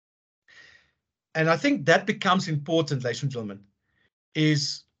 And I think that becomes important, ladies and gentlemen,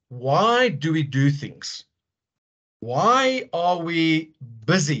 is why do we do things? Why are we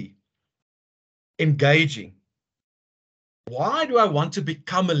busy engaging? Why do I want to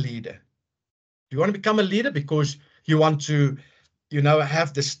become a leader? Do you want to become a leader because you want to, you know,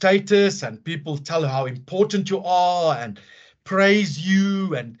 have the status and people tell how important you are and praise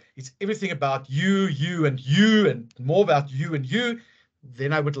you, and it's everything about you, and more about you and you?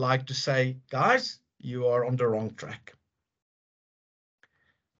 Then I would like to say, guys, you are on the wrong track.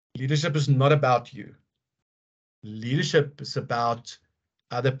 Leadership is not about you. Leadership is about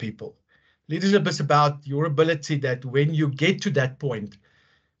other people. Leadership is about your ability that when you get to that point,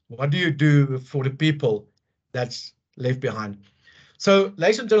 what do you do for the people that's left behind? So,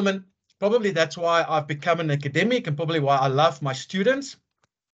 ladies and gentlemen, probably that's why I've become an academic, and probably why I love my students.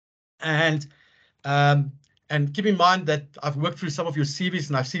 And keep in mind that I've worked through some of your CVs,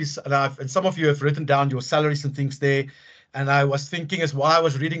 and some of you have written down your salaries and things there. And I was thinking, as while I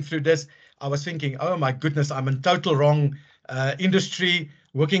was reading through this, I was thinking, oh my goodness, I'm in total wrong industry,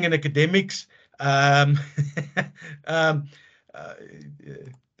 working in academics. There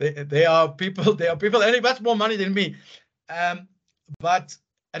are people earning much more money than me. But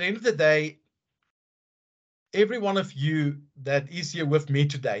at the end of the day, every one of you that is here with me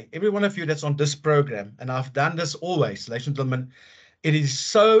today, every one of you that's on this program, and I've done this always, ladies and gentlemen, it is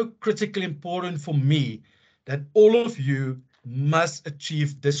so critically important for me that all of you must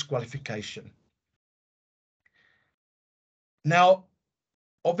achieve this qualification. Now,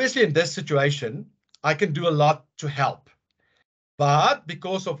 obviously in this situation, I can do a lot to help. But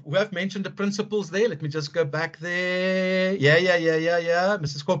because of, we have mentioned the principles there, let me just go back there. Yeah.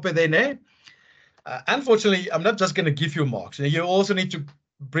 Mrs. Koppe there, ne? Unfortunately, I'm not just going to give you marks. You also need to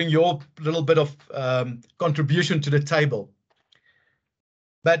bring your little bit of contribution to the table.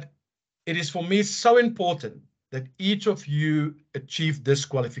 But it is for me so important that each of you achieve this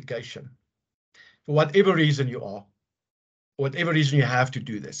qualification for whatever reason you are, or whatever reason you have to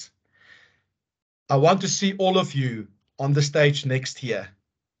do this. I want to see all of you on the stage next year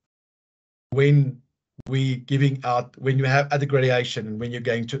when we giving out, when you have at the graduation and when you're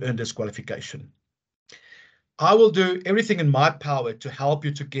going to earn this qualification. I will do everything in my power to help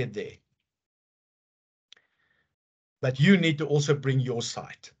you to get there. But you need to also bring your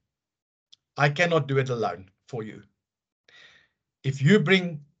side. I cannot do it alone for you. If you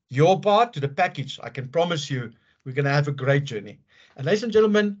bring your part to the package, I can promise you we're going to have a great journey. And ladies and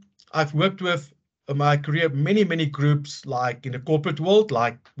gentlemen, I've worked with in my career many groups, like in the corporate world,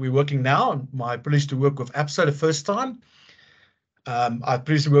 like we're working now. My privilege to work with ABSA the first time. I've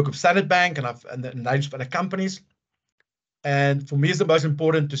previously worked with Standard Bank and the names of other companies. And for me, it's the most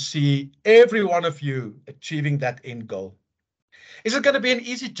important to see every one of you achieving that end goal. Is it going to be an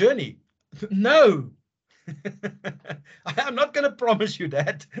easy journey? No. I'm not going to promise you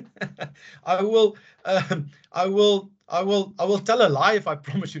that. I will tell a lie if I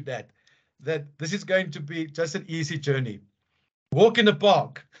promise you that this is going to be just an easy journey. Walk in the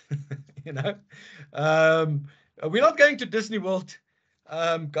park, you know. We're not going to Disney World,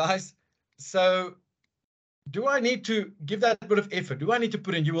 guys. So do I need to give that bit of effort? Do I need to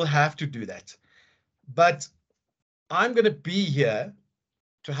put in? You will have to do that. But I'm going to be here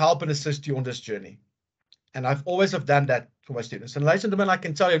to help and assist you on this journey. And I've always have done that for my students. And ladies and gentlemen, I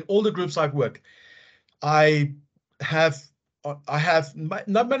can tell you in all the groups I've worked, I have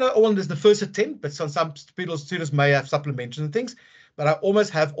not all in this the first attempt, but some students may have supplementaries and things, but I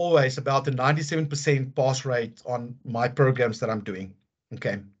almost have always about the 97% pass rate on my programs that I'm doing.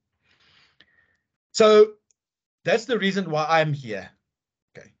 Okay. So that's the reason why I'm here.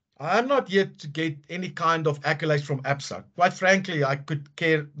 Okay. I'm not here to get any kind of accolades from APSA. Quite frankly, I could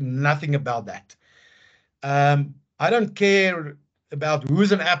care nothing about that. I don't care about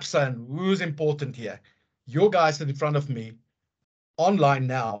who's an APSA and who's important here. Your guys are in front of me online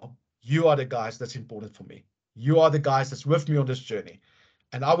now. You are the guys that's important for me. You are the guys that's with me on this journey.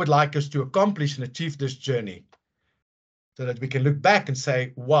 And I would like us to accomplish and achieve this journey so that we can look back and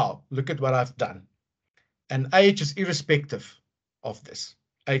say, wow, look at what I've done. And age is irrespective of this.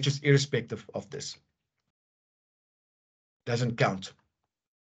 Age is irrespective of this. Doesn't count.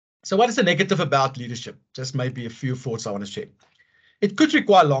 So what is the negative about leadership? Just maybe a few thoughts I want to share. It could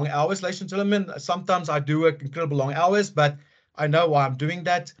require long hours, ladies and gentlemen. Sometimes I do work incredible long hours, but I know why I'm doing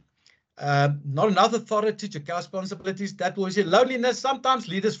that. Not enough authority to care responsibilities. That was it. Loneliness. Sometimes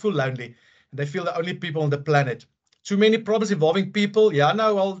leaders feel lonely and they feel the only people on the planet. Too many problems involving people. Yeah,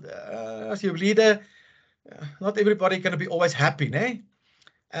 no, well, as your leader, not everybody going to be always happy, né?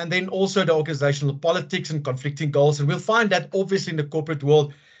 And then also the organizational politics and conflicting goals. And we'll find that obviously in the corporate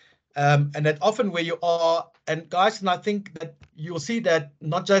world. And that often where you are, and guys, and I think that you'll see that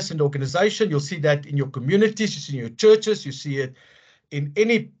not just in the organization, you'll see that in your communities, you see in your churches, you see it in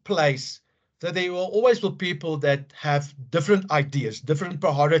any place, that there will always be people that have different ideas, different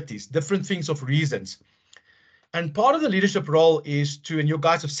priorities, different things of reasons. And part of the leadership role is to, and you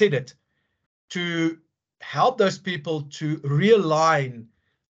guys have said it, to help those people to realign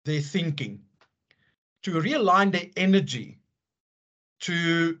their thinking, to realign their energy,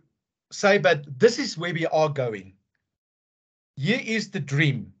 to say, but this is where we are going. Here is the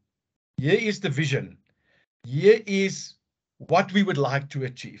dream. Here is the vision. Here is what we would like to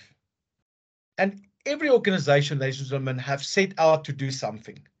achieve. And every organization, ladies and gentlemen, have set out to do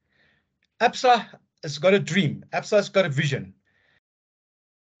something. APSA has got a dream. APSA has got a vision.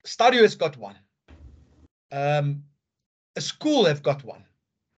 Stadio has got one. A school have got one.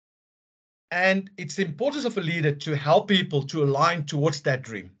 And it's the importance of a leader to help people to align towards that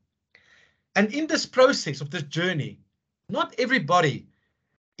dream. And in this process of this journey, not everybody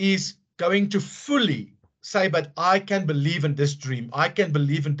is going to fully say, but I can believe in this dream. I can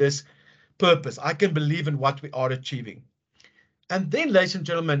believe in this purpose. I can believe in what we are achieving. And then, ladies and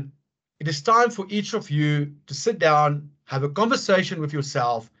gentlemen, it is time for each of you to sit down, have a conversation with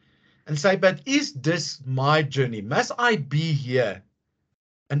yourself and say, but is this my journey? Must I be here?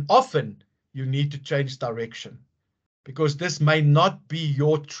 And often you need to change direction because this may not be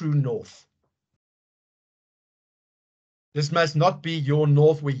your true north. This must not be your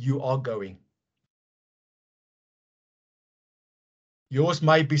north where you are going. Yours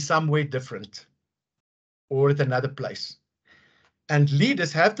might be somewhere different or at another place. And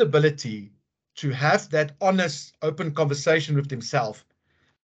leaders have the ability to have that honest, open conversation with themselves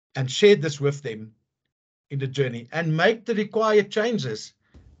and share this with them in the journey and make the required changes,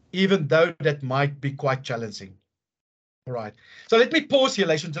 even though that might be quite challenging. All right. So let me pause here,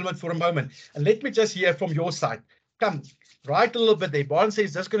 ladies and gentlemen, for a moment. And let me just hear from your side. Come, write a little bit there. Barton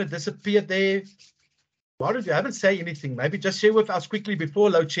says, just going to disappear there. Why don't you haven't said anything? Maybe just share with us quickly before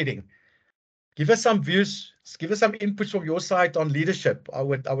load shedding. Give us some views. Give us some inputs from your side on leadership. I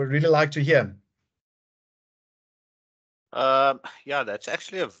would really like to hear. Yeah, that's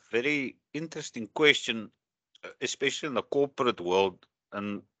actually a very interesting question, especially in the corporate world.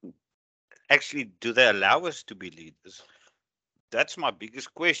 And actually, do they allow us to be leaders? That's my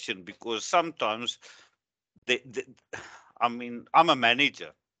biggest question, because sometimes I mean, I'm a manager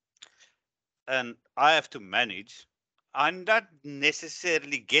and I have to manage. I not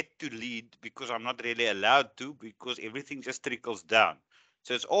necessarily get to lead because I'm not really allowed to, because everything just trickles down.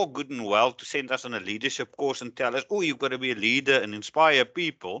 So it's all good and well to send us on a leadership course and tell us, oh, you've got to be a leader and inspire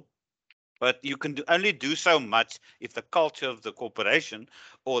people. But you can only do so much if the culture of the corporation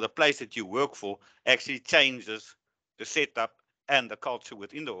or the place that you work for actually changes the setup and the culture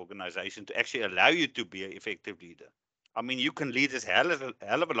within the organization to actually allow you to be an effective leader. I mean, you can lead this hell of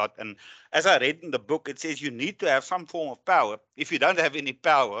a lot. And as I read in the book, it says you need to have some form of power. If you don't have any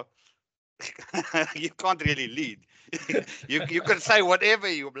power, you can't really lead. You can say whatever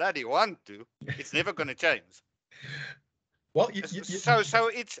you bloody want to. It's never going to change. Well,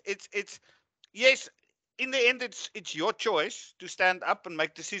 So it's yes, in the end it's your choice to stand up and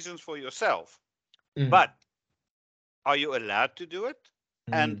make decisions for yourself. But are you allowed to do it?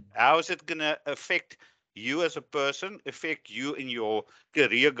 And how is it going to affect you as a person, affect you in your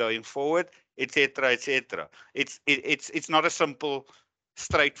career going forward, etc., etc.? It's not a simple,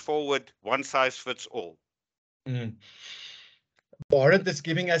 straightforward, one size fits all. Baron is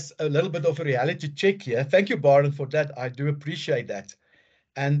giving us a little bit of a reality check here. Thank you, Baron, for that. I do appreciate that.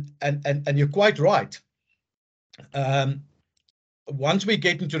 And you're quite right. Once we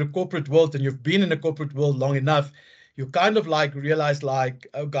get into the corporate world, and you've been in the corporate world long enough, you kind of like realize like,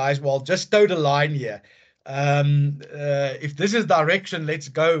 oh guys, well, just toe the line here. If this is direction, let's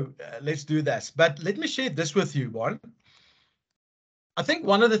go, let's do this. But let me share this with you, Baron. I think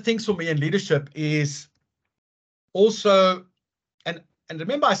one of the things for me in leadership is also, and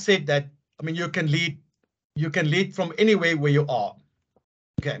remember I said that, I mean, you can lead from anywhere where you are.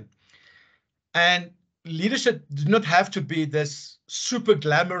 Okay. And leadership does not have to be this super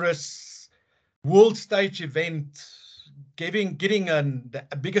glamorous world stage event, getting the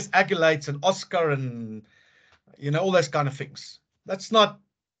biggest accolades, an Oscar, and all those kind of things. That's not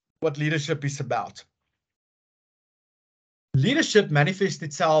what leadership is about. Leadership manifests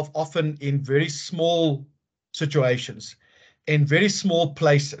itself often in very small situations, in very small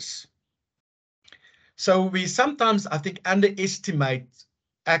places. So we sometimes, I think, underestimate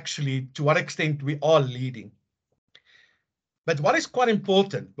actually to what extent we are leading. But what is quite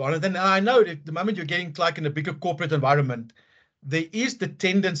important, and I know that the moment you're getting like in a bigger corporate environment, there is the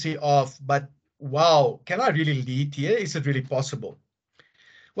tendency of, but wow, can I really lead here? Is it really possible?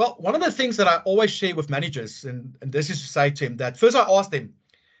 Well, one of the things that I always share with managers, and this is to say to them that first I ask them,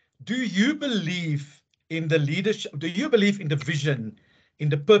 do you believe in the leadership? Do you believe in the vision, in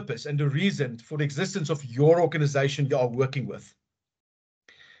the purpose and the reason for the existence of your organization you are working with?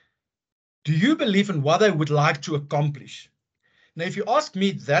 Do you believe in what they would like to accomplish? Now, if you ask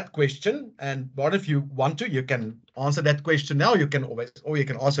me that question, and what if you want to, you can answer that question now. You can always, or you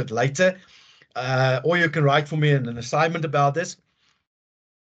can answer it later, or you can write for me an assignment about this.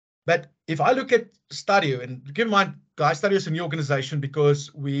 But if I look at Stadio, and keep in mind, guys, Stadio is a new organization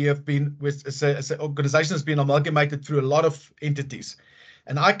because we have been with as an organization has been amalgamated through a lot of entities.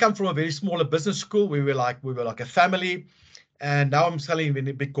 And I come from a very smaller business school. We were like a family, and now I'm selling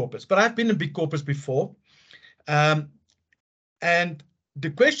in big corporates. But I've been in big corporates before. And the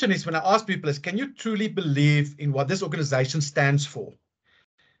question is, when I ask people is, can you truly believe in what this organization stands for?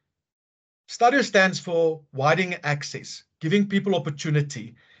 Stadio stands for widening access, giving people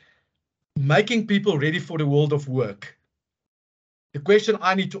opportunity, making people ready for the world of work. The question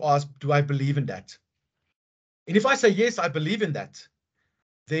I need to ask, do I believe in that? And if I say, yes, I believe in that,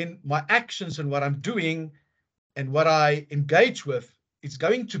 then my actions and what I'm doing and what I engage with is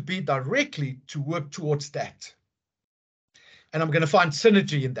going to be directly to work towards that. And I'm going to find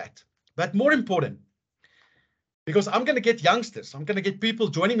synergy in that. But more important, because I'm going to get youngsters, I'm going to get people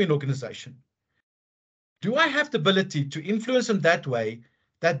joining me in an organization. Do I have the ability to influence them that way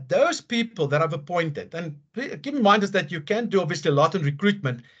that those people that I've appointed, and keep in mind is that you can do obviously a lot in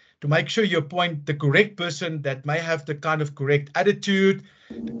recruitment to make sure you appoint the correct person that may have the kind of correct attitude,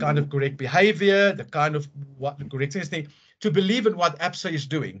 the kind of correct behavior, the kind of what the correct thing to believe in what ABSA is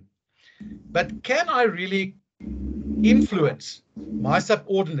doing. But can I really influence my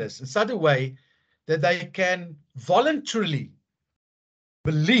subordinates in such a way that they can voluntarily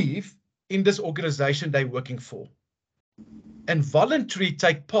believe in this organization they're working for and voluntarily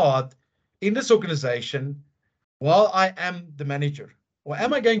take part in this organization while I am the manager? Or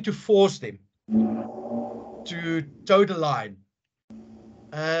am I going to force them to toe the line?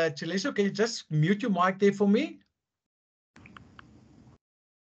 Cheleso, can you just mute your mic there for me?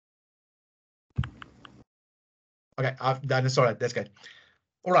 Okay, I've done it. Sorry, that's good.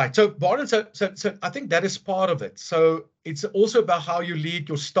 All right, so Baron, so I think that is part of it. So it's also about how you lead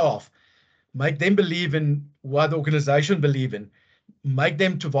your staff, make them believe in what the organization believe in, make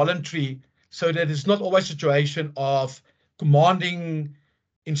them to voluntary, so that it's not always a situation of commanding,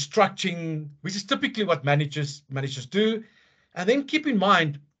 instructing, which is typically what managers do. And then keep in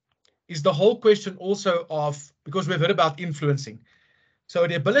mind is the whole question also of, because we've heard about influencing. So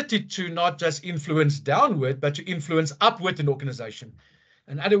the ability to not just influence downward, but to influence upward in the organization.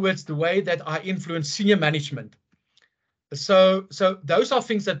 In other words, the way that I influence senior management. So those are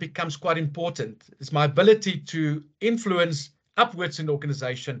things that becomes quite important. It's my ability to influence upwards in the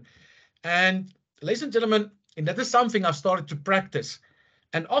organization. And ladies and gentlemen, and that is something I've started to practice.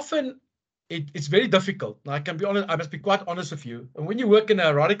 And often it's very difficult. I can be honest, I must be quite honest with you. And when you work in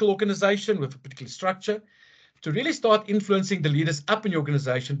a radical organization with a particular structure, to really start influencing the leaders up in your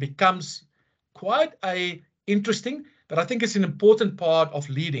organization becomes quite a interesting, but I think it's an important part of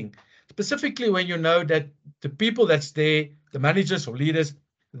leading, specifically when you know that the people that's there, the managers or leaders,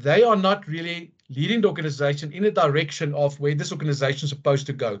 they are not really leading the organization in a direction of where this organization is supposed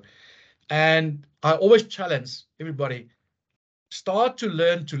to go. And I always challenge everybody, start to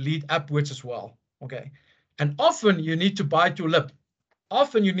learn to lead upwards as well, okay? And often you need to bite your lip.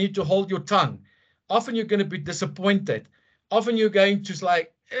 Often you need to hold your tongue. Often you're going to be disappointed. Often you're going to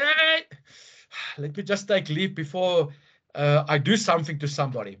like, let me just take leave before I do something to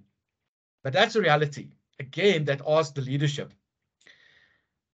somebody. But that's a reality. Again, that asks the leadership.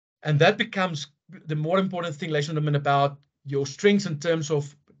 And that becomes the more important thing, ladies and gentlemen, about your strengths in terms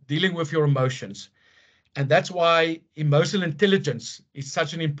of dealing with your emotions. And that's why emotional intelligence is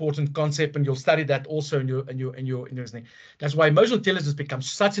such an important concept, and you'll study that also in your thing. That's why emotional intelligence becomes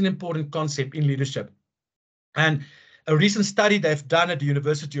such an important concept in leadership. And a recent study they've done at the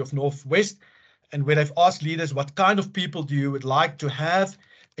University of Northwest, and where they've asked leaders, what kind of people do you would like to have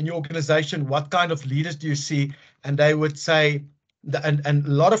in your organization? What kind of leaders do you see? And they would say, and a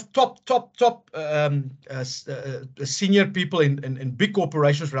lot of top senior people in big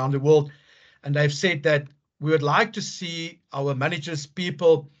corporations around the world, and they've said that we would like to see our managers,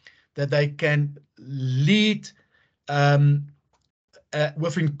 people that they can lead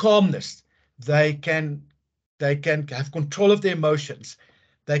within calmness. They can have control of their emotions.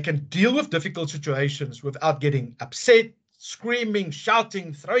 They can deal with difficult situations without getting upset, screaming,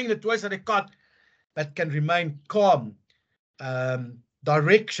 shouting, throwing the toys at the cot, but can remain calm,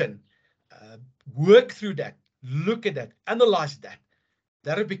 direction, work through that, look at that, analyze that.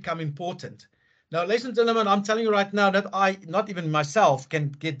 That will become important. Now, ladies and gentlemen, I'm telling you right now that I, not even myself, can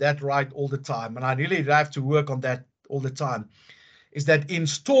get that right all the time. And I really have to work on that all the time. Is that in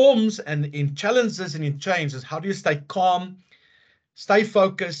storms and in challenges and in changes, how do you stay calm, stay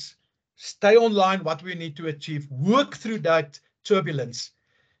focused, stay online, what we need to achieve, work through that turbulence,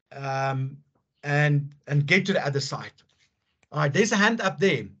 and get to the other side. All right, there's a hand up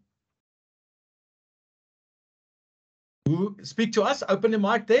there. Who speak to us? Open the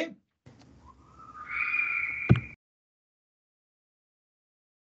mic there.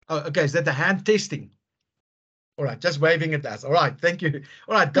 Oh, okay, is that the hand testing? All right, just waving at us. All right, thank you.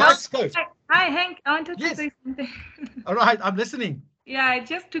 All right, guys, go. Hi, Henk. I wanted to Yes. say something. All right, I'm listening. Yeah, it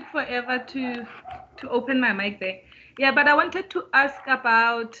just took forever to open my mic there. Yeah, but I wanted to ask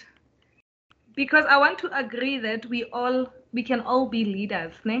about, because I want to agree that we can all be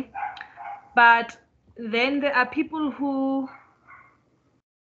leaders, né? But then there are people who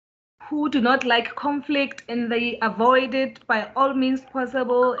do not like conflict, and they avoid it by all means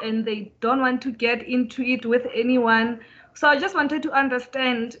possible, and they don't want to get into it with anyone. So I just wanted to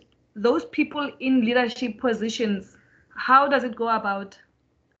understand those people in leadership positions, how does it go about?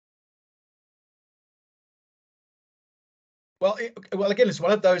 Well, again, it's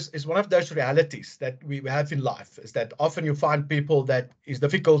one of those realities that we have in life, is that often you find people that is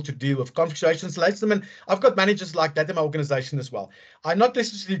difficult to deal with conflict situations. And I've got managers like that in my organization as well. I not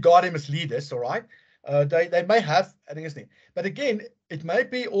necessarily regard them as leaders, all right? They may have, I think, but again, it may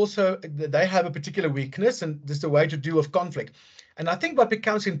be also that they have a particular weakness, and there's a way to deal with conflict. And I think what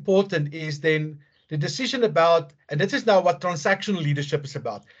becomes important is then the decision about, and this is now what transactional leadership is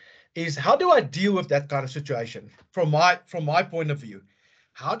about, is how do I deal with that kind of situation from my point of view?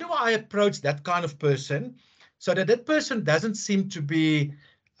 How do I approach that kind of person so that that person doesn't seem to be,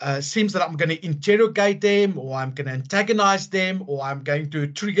 seems that I'm going to interrogate them, or I'm going to antagonize them, or I'm going to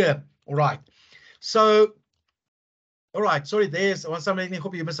trigger. All right. So, all right. Sorry, there's somebody.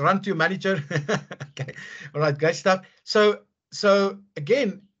 Hope you must run to your manager. Okay. All right. Great stuff. So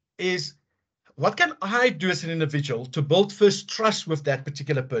again, is what can I do as an individual to build first trust with that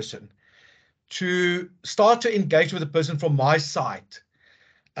particular person, to start to engage with the person from my side?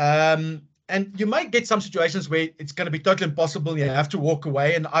 And you might get some situations where it's going to be totally impossible. You have to walk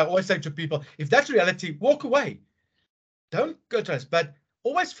away. And I always say to people, if that's reality, walk away. Don't go to us, but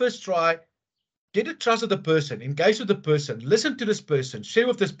always first try, get a trust of the person, engage with the person, listen to this person, share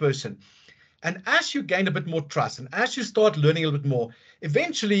with this person. And as you gain a bit more trust, and as you start learning a little bit more,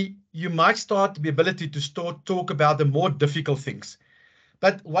 eventually you might start the ability to start talk about the more difficult things.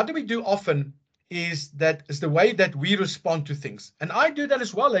 But what do we do often is that is the way that we respond to things. And I do that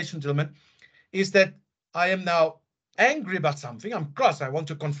as well, ladies and gentlemen, is that I am now angry about something. I'm cross. I want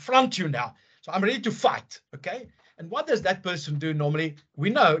to confront you now. So I'm ready to fight. Okay. And what does that person do normally? We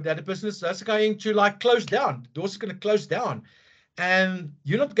know that the person is just going to like close down. The doors are going to close down. And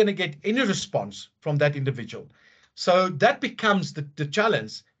you're not going to get any response from that individual. So that becomes the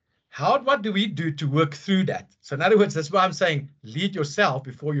challenge. What do we do to work through that? So in other words, that's why I'm saying lead yourself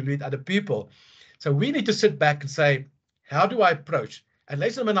before you lead other people. So we need to sit back and say, how do I approach? And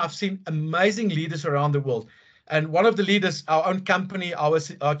ladies and gentlemen, I've seen amazing leaders around the world. And one of the leaders, our own company, our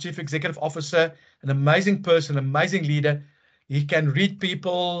chief executive officer, an amazing person, amazing leader. He can read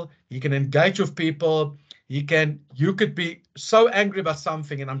people, he can engage with people, you could be so angry about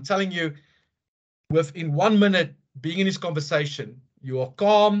something, and I'm telling you, within 1 minute being in his conversation, you are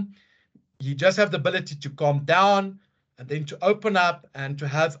calm, you just have the ability to calm down and then to open up and to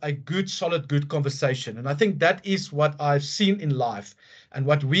have a good, solid, good conversation. And I think that is what I've seen in life and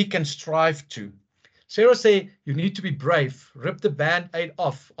what we can strive to. Sarah say you need to be brave, rip the band-aid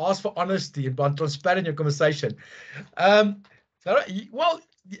off, ask for honesty and be transparent in your conversation. Sarah, well,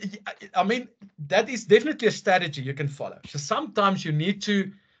 I mean, that is definitely a strategy you can follow. So sometimes you need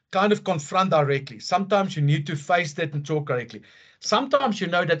to kind of confront directly. Sometimes you need to face that and talk directly. Sometimes you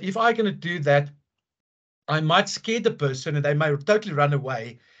know that if I'm going to do that, I might scare the person and they might totally run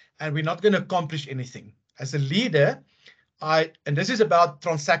away and we're not going to accomplish anything. As a leader, and this is about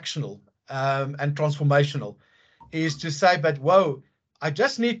transactional and transformational, is to say, but whoa, I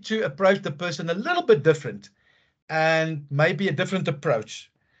just need to approach the person a little bit different and maybe a different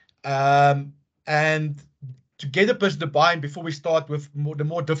approach. And to get a person to buy in before we start with the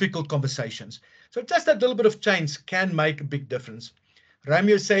more difficult conversations. So just that little bit of change can make a big difference.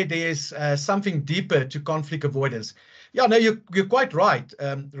 Romeo said there's something deeper to conflict avoidance. Yeah, no, you're quite right,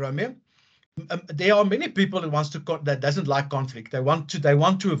 Romeo. There are many people that doesn't like conflict. They want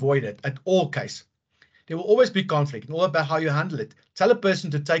to avoid it at all case. There will always be conflict, and all about how you handle it. Tell a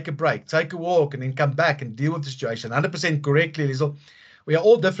person to take a break, take a walk, and then come back and deal with the situation. 100% correctly, Liesl. We are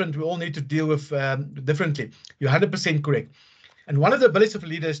all different. We all need to deal with differently. You're 100% correct. And one of the abilities of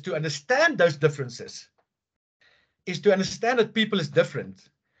leaders to understand those differences is to understand that people is different.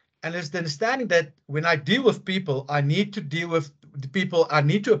 And it's the understanding that when I deal with people, I need to deal with the people. I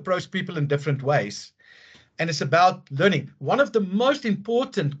need to approach people in different ways. And it's about learning. One of the most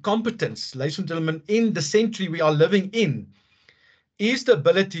important competence, ladies and gentlemen, in the century we are living in is the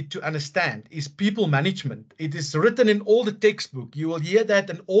ability to understand, is people management. It is written in all the textbook. You will hear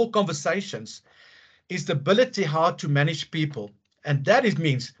that in all conversations, is the ability how to manage people. And that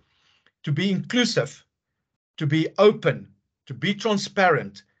means to be inclusive, to be open, to be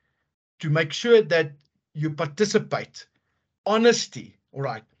transparent, to make sure that you participate, honesty, all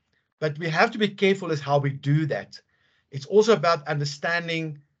right. But we have to be careful as how we do that. It's also about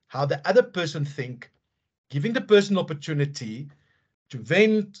understanding how the other person think, giving the person opportunity to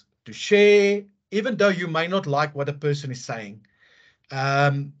vent, to share, even though you may not like what a person is saying.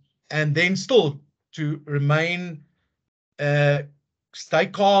 And then still to remain, stay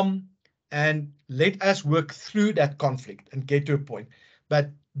calm and let us work through that conflict and get to a point.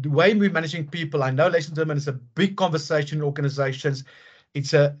 But the way we're managing people, I know, ladies and gentlemen, it's a big conversation in organizations.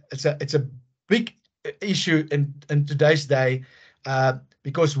 It's a big issue in today's day,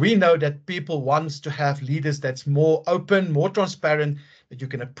 because we know that people want to have leaders that's more open, more transparent, that you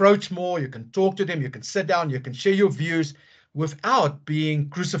can approach more, you can talk to them, you can sit down, you can share your views without being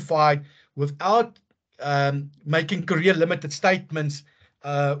crucified, without making career limited statements,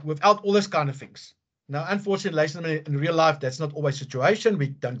 without all those kind of things. Now, unfortunately, ladies and gentlemen, in real life, that's not always the situation. We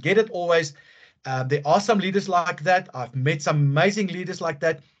don't get it always. There are some leaders like that. I've met some amazing leaders like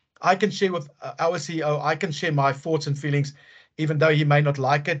that. I can share with our CEO, I can share my thoughts and feelings, even though he may not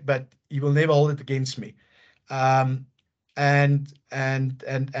like it, but he will never hold it against me. And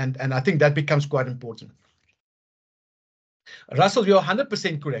I think that becomes quite important. Russell, you're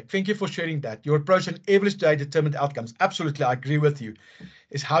 100% correct. Thank you for sharing that. Your approach on every day determined outcomes. Absolutely, I agree with you.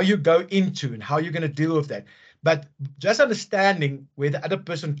 Is how you go into and how you're going to deal with that. But just understanding where the other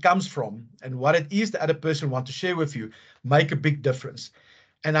person comes from and what it is the other person wants to share with you make a big difference.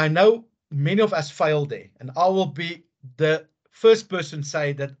 And I know many of us fail there. And I will be the first person to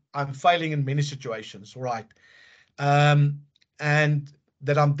say that I'm failing in many situations, right? And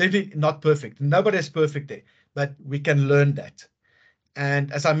that I'm definitely not perfect. Nobody is perfect there, but we can learn that.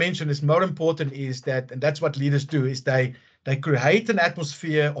 And as I mentioned, it's more important is that, and that's what leaders do, is they create an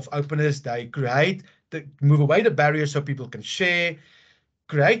atmosphere of openness. They move away the barriers so people can share,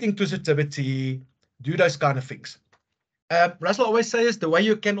 create inclusivity, do those kind of things. Russell always says the way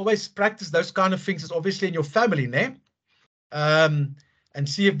you can always practice those kind of things is obviously in your family, né? And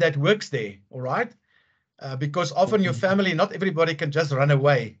see if that works there, all right? Because often your family, not everybody can just run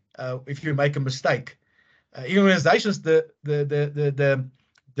away if you make a mistake. In organizations, the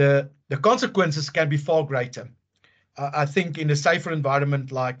consequences can be far greater. I think in a safer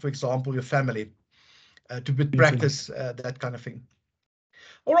environment, like for example your family, to practice that kind of thing.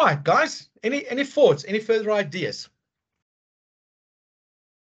 All right, guys, any thoughts, any further ideas?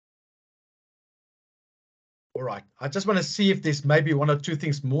 All right, I just want to see if there's maybe one or two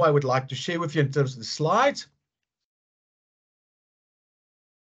things more I would like to share with you in terms of the slides.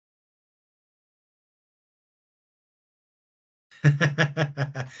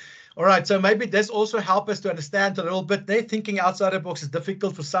 All right, so maybe this also help us to understand a little bit. They're thinking outside the box is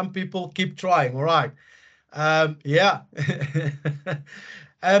difficult for some people. Keep trying. All right. Yeah.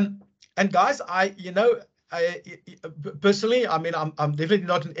 And guys, personally, I mean, I'm definitely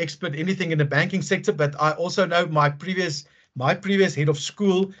not an expert in anything in the banking sector, but I also know my previous head of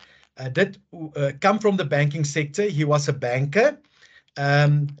school did come from the banking sector. He was a banker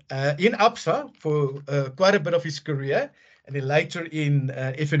in Absa for quite a bit of his career, and then later in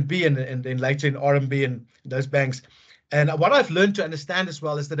FNB and then later in RMB and those banks. And what I've learned to understand as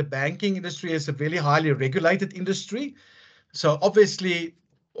well is that the banking industry is a very highly regulated industry. So obviously,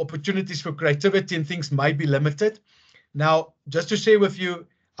 opportunities for creativity and things might be limited. Now, just to share with you,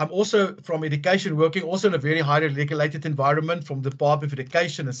 I'm also from education, working also in a very highly regulated environment from the Department of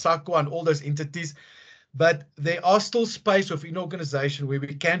Education and SACWA and all those entities. But there are still space within organization where we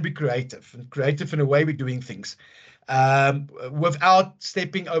can be creative and creative in the way we're doing things without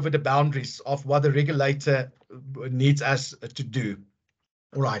stepping over the boundaries of what the regulator needs us to do.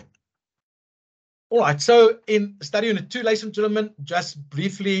 All right. All right. So in study unit 2, ladies and gentlemen, just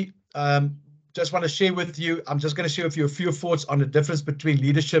briefly, just want to share with you, I'm just going to share with you a few thoughts on the difference between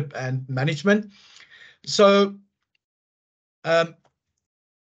leadership and management. So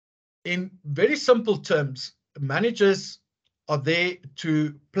in very simple terms, managers are there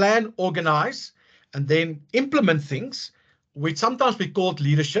to plan, organize, and then implement things, which sometimes we call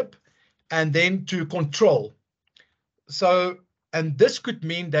leadership, and then to control. So, and this could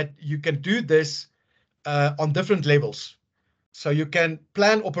mean that you can do this on different levels. So you can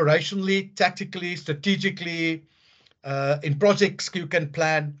plan operationally, tactically, strategically, in projects you can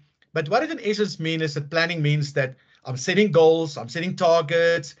plan. But what it in essence means is that planning means that I'm setting goals, I'm setting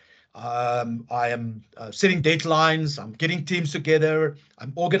targets, I am setting deadlines, I'm getting teams together,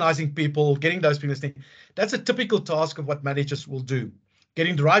 I'm organizing people, getting those people listening. That's a typical task of what managers will do.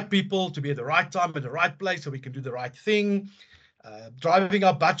 Getting the right people to be at the right time at the right place so we can do the right thing, driving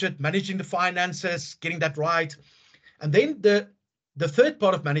our budget, managing the finances, getting that right. And then the third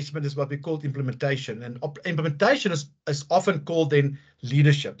part of management is what we call implementation. And implementation is often called then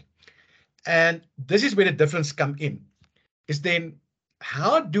leadership. And this is where the difference comes in, is then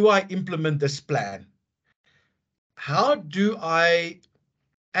how do I implement this plan? How do I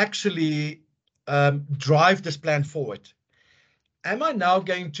actually drive this plan forward? Am I now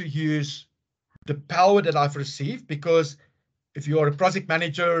going to use the power that I've received? Because if you are a project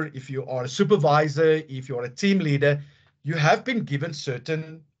manager, if you are a supervisor, if you're a team leader, you have been given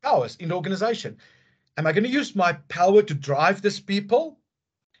certain powers in the organization. Am I going to use my power to drive these people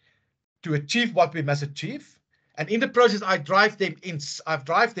to achieve what we must achieve? And in the process, I drive them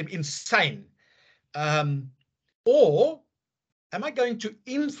insane. Or am I going to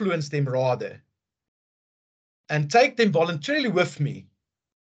influence them rather and take them voluntarily with me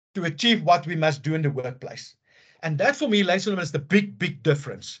to achieve what we must do in the workplace? And that for me, ladies and gentlemen, is the big, big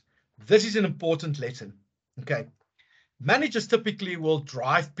difference. This is an important lesson. Okay. Managers typically will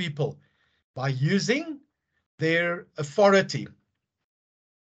drive people by using their authority,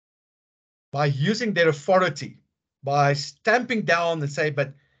 by stamping down and say,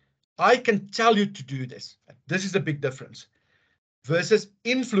 but I can tell you to do this. This is a big difference versus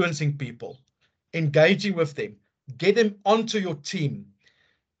influencing people, engaging with them, get them onto your team,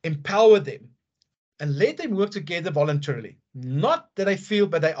 empower them, and let them work together voluntarily. Not that they feel,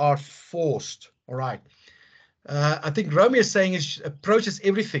 but they are forced. All right. I think Romeo is saying it approaches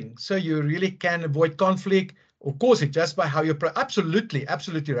everything. So you really can avoid conflict or cause it just by how you approach. Absolutely,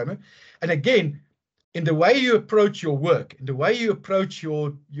 absolutely, Romeo. And again, in the way you approach your work, in the way you approach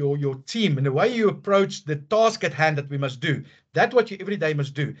your team, in the way you approach the task at hand that we must do, that's what you every day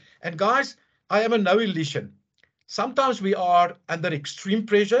must do. And guys, I am a no illusion. Sometimes we are under extreme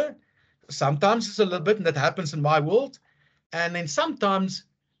pressure. Sometimes it's a little bit, and that happens in my world. And then sometimes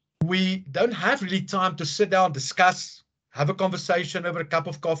we don't have really time to sit down, discuss, have a conversation over a cup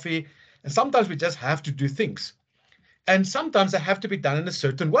of coffee. And sometimes we just have to do things. And sometimes they have to be done in a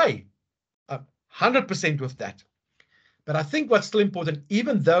certain way. 100% with that. But I think what's still important,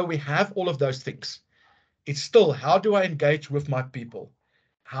 even though we have all of those things, it's still, how do I engage with my people?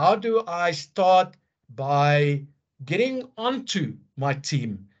 How do I start by getting onto my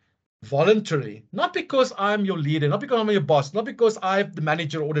team, voluntarily, not because I'm your leader, not because I'm your boss, not because I'm the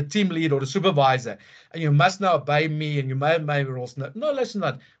manager or the team lead or the supervisor, and you must now obey me and you may obey my rules. No, listen,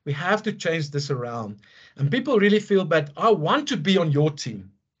 not. We have to change this around. And people really feel that I want to be on your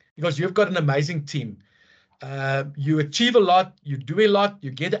team because you've got an amazing team. You achieve a lot, you do a lot, you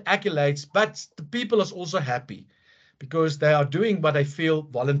get the accolades, but the people are also happy because they are doing what they feel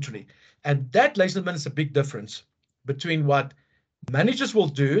voluntarily. And that, ladies and gentlemen, is a big difference between what managers will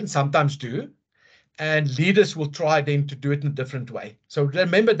do and sometimes do, and leaders will try then to do it in a different way. So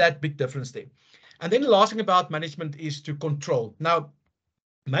remember that big difference there. And then the last thing about management is to control. Now,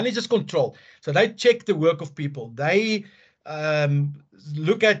 managers control. So they check the work of people. They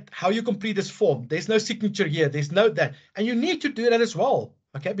look at how you complete this form. There's no signature here. There's no that. And you need to do that as well,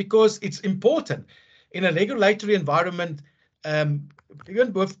 okay? Because it's important. In a regulatory environment,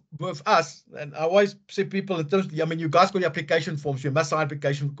 even with us, and I always say people in terms, I mean, you guys got the application forms, you must sign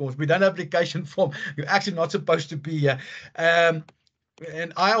application forms. We don't have application form. You're actually not supposed to be here. And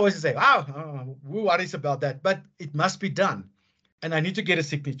I always say, wow, who worries about that? But it must be done. And I need to get a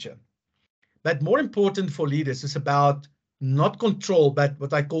signature. But more important for leaders is about not control, but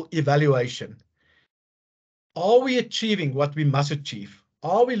what I call evaluation. Are we achieving what we must achieve?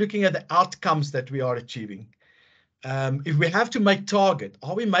 Are we looking at the outcomes that we are achieving? If we have to make target,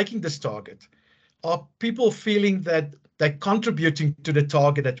 are we making this target? Are people feeling that they're contributing to the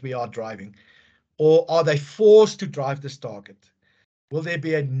target that we are driving? Or are they forced to drive this target? Will there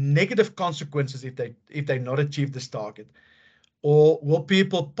be a negative consequences if they not achieve this target? Or will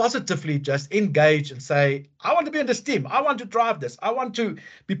people positively just engage and say, I want to be in this team. I want to drive this. I want to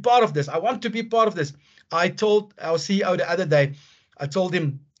be part of this. I want to be part of this. I told our CEO the other day, I told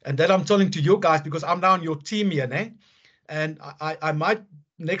him, and that I'm telling to you guys because I'm now on your team here, né? And I might,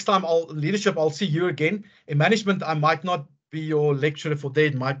 next time I'll see you again. In management, I might not be your lecturer for that.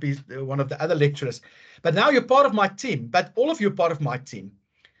 It might be one of the other lecturers. But now you're part of my team, but all of you are part of my team.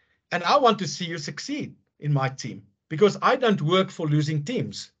 And I want to see you succeed in my team because I don't work for losing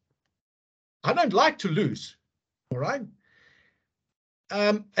teams. I don't like to lose, all right?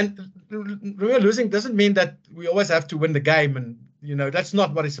 And remember, losing doesn't mean that we always have to win the game, and that's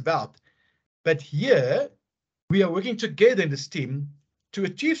not what it's about. But here, we are working together in this team to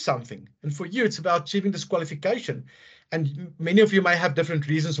achieve something. And for you, it's about achieving this qualification. And many of you may have different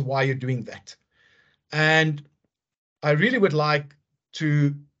reasons why you're doing that. And I really would like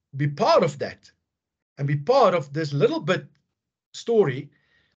to be part of that and be part of this little bit story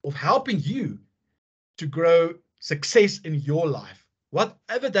of helping you to grow success in your life,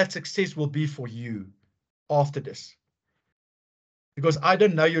 whatever that success will be for you after this. Because I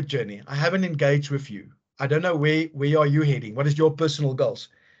don't know your journey. I haven't engaged with you. I don't know where are you heading? What is your personal goals?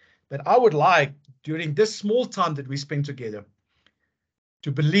 But I would like, during this small time that we spend together,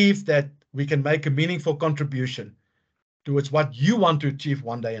 to believe that we can make a meaningful contribution towards what you want to achieve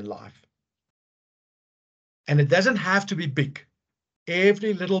one day in life. And it doesn't have to be big.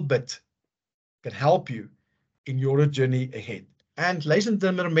 Every little bit can help you in your journey ahead. And ladies and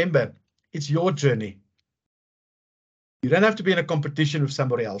gentlemen, remember, it's your journey. You don't have to be in a competition with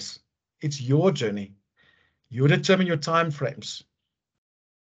somebody else. It's your journey. You determine your time frames.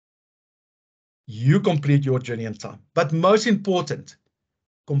 You complete your journey in time. But most important,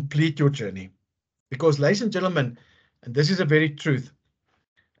 complete your journey. Because, ladies and gentlemen, and this is a very truth,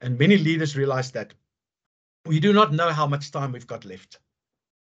 and many leaders realize that, we do not know how much time we've got left.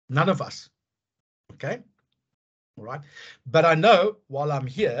 None of us. Okay? All right. But I know while I'm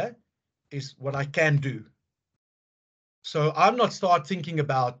here is what I can do. So I'm not start thinking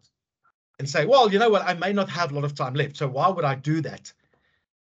about and say, well, you know what, I may not have a lot of time left. So why would I do that?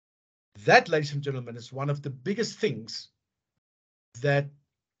 That, ladies and gentlemen, is one of the biggest things that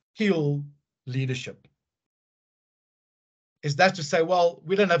kill leadership. Is that to say, well,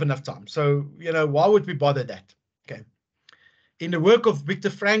 we don't have enough time. So, why would we bother that? Okay. In the work of Viktor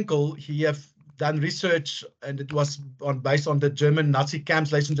Frankl, he have done research, and it was based on the German Nazi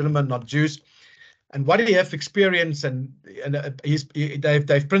camps, ladies and gentlemen, not Jews. And what he have experienced, and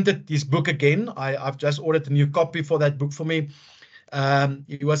they've printed his book again. I've just ordered a new copy for that book for me.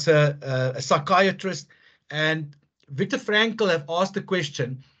 He was a psychiatrist, and Viktor Frankl have asked the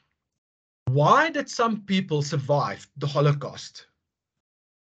question, why did some people survive the Holocaust?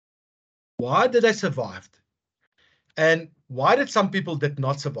 Why did they survive? And why did some people did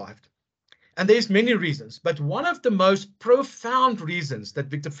not survive? And there's many reasons, but one of the most profound reasons that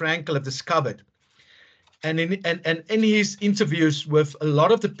Viktor Frankl have discovered, and in his interviews with a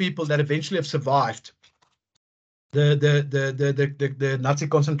lot of the people that eventually have survived the Nazi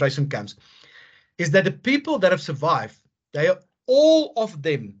concentration camps, is that the people that have survived, they all of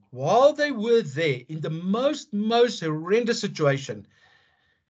them, while they were there in the most horrendous situation,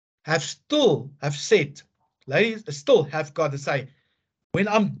 have said, ladies, still have got to say, when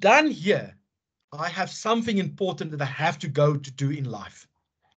I'm done here, I have something important that I have to go to do in life.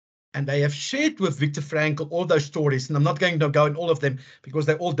 And they have shared with Viktor Frankl all those stories, and I'm not going to go in all of them because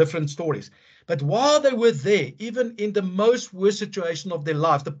they're all different stories. But while they were there, even in the most worst situation of their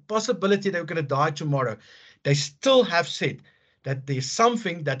life, the possibility they were going to die tomorrow, they still have said that there's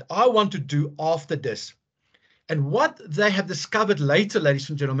something that I want to do after this. And what they have discovered later, ladies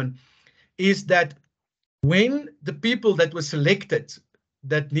and gentlemen, is that when the people that were selected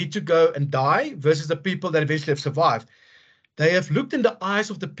that need to go and die versus the people that eventually have survived, they have looked in the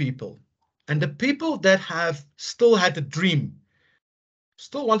eyes of the people, and the people that have still had a dream,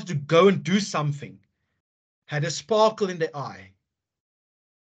 still wanted to go and do something, had a sparkle in their eye.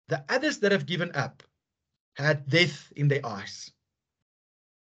 The others that have given up had death in their eyes.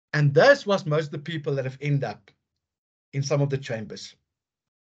 And this was most of the people that have ended up in some of the chambers.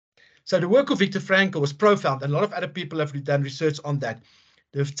 So the work of Viktor Frankl was profound, and a lot of other people have done research on that.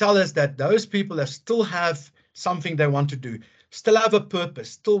 They've told us that those people that still have something they want to do, still have a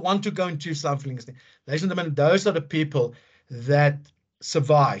purpose, still want to go and do something. Ladies and gentlemen, those are the people that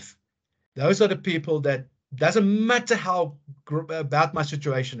survive. Those are the people that, doesn't matter how bad my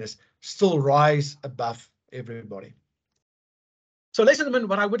situation is, still rise above everybody. So ladies and gentlemen,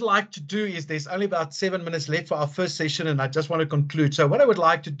 what I would like to do is, there's only about 7 minutes left for our first session, and I just want to conclude. So what I would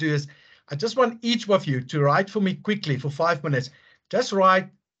like to do is, I just want each of you to write for me quickly for 5 minutes. Just write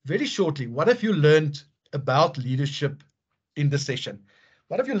very shortly, what have you learned about leadership in the session?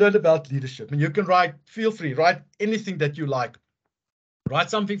 What have you learned about leadership? And you can write, feel free, write anything that you like. Write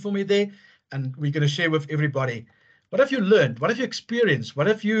something for me there, and we're going to share with everybody. What have you learned? What have you experienced? What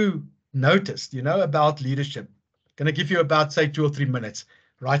have you noticed, about leadership? Going to give you about, say, 2 or 3 minutes.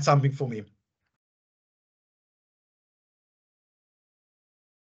 Write something for me.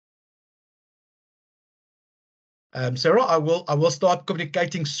 Sarah, I will start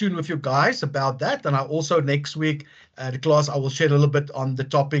communicating soon with you guys about that, and I also next week the class I will share a little bit on the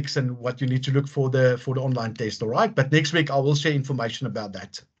topics and what you need to look for the online test. All right, but next week I will share information about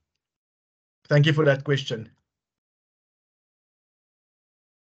that. Thank you for that question.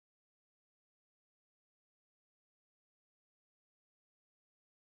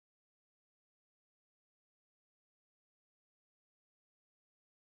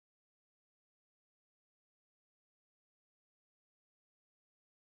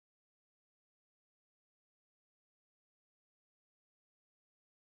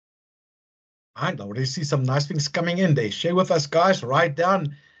 I already see some nice things coming in there. Share with us, guys. Write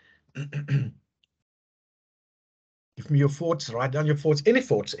down. Give me your thoughts. Write down your thoughts. Any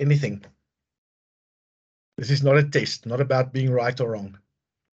thoughts, anything. This is not a test, not about being right or wrong.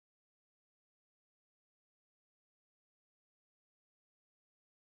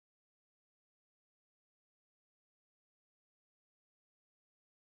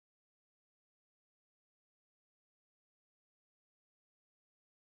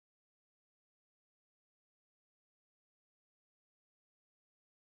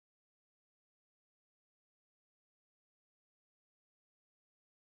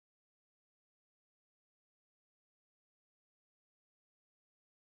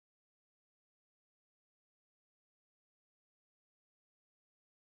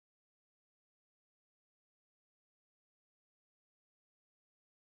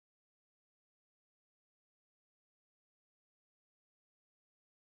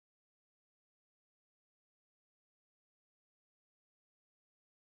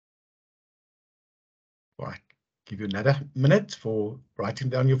 Right. Give you another minute for writing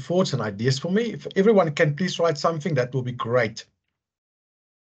down your thoughts and ideas for me. If everyone can please write something, that will be great.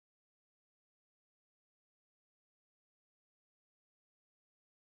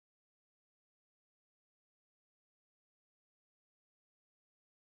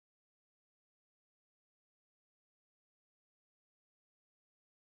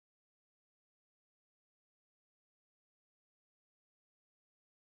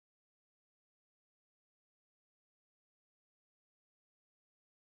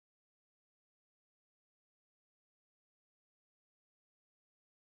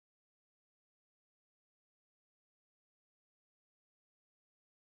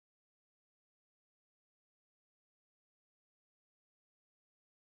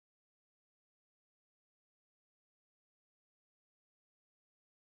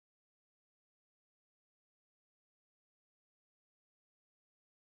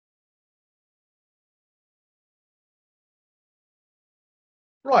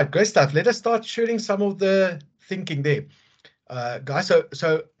 Right, great stuff. Let us start sharing some of the thinking there. Guys,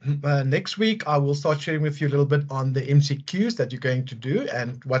 so next week I will start sharing with you a little bit on the MCQs that you're going to do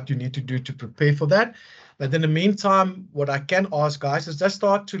and what you need to do to prepare for that. But in the meantime, what I can ask guys is just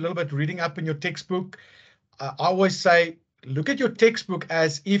start to a little bit reading up in your textbook. I always say, look at your textbook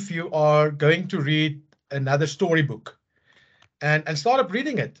as if you are going to read another storybook, and start up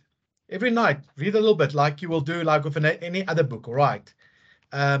reading it every night. Read a little bit like you will do like with any other book, all right?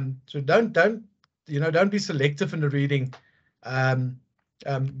 So don't be selective in the reading.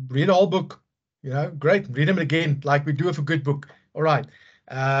 Read a whole book, great. Read them again like we do with a good book, all right?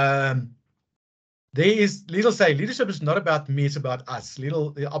 Lidl say, leadership is not about me, it's about us.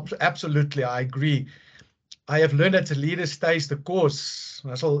 Lidl, absolutely, I agree. I have learned that the leader stays the course.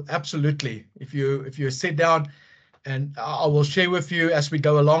 Absolutely. If you sit down, and I will share with you as we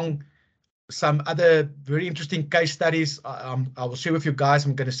go along some other very interesting case studies. I will share with you guys.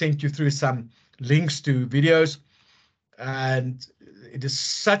 I'm going to send you through some links to videos, and it is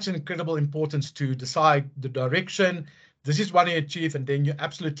such an incredible importance to decide the direction. This is what you achieve, and then you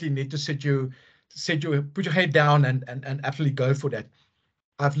absolutely need to put your head down and absolutely go for that.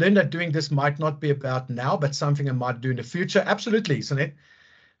 I've learned that doing this might not be about now, but something I might do in the future. Absolutely, isn't it?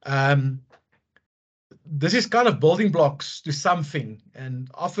 This is kind of building blocks to something,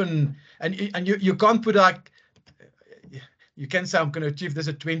 and often, and you can't put like, you can say I'm going to achieve this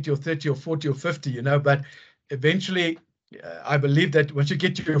at 20 or 30 or 40 or 50, but eventually I believe that once you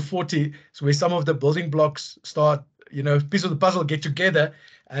get to your 40, so where some of the building blocks start, piece of the puzzle get together,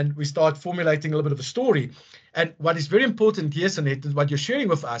 and we start formulating a little bit of a story. And what is very important here, Sanette, what you're sharing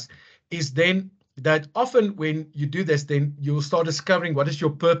with us, is then that often when you do this, then you'll start discovering what is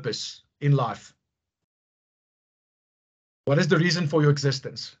your purpose in life. What is the reason for your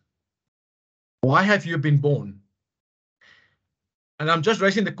existence? Why have you been born? And I'm just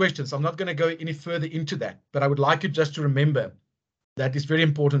raising the questions. I'm not going to go any further into that, but I would like you just to remember that is very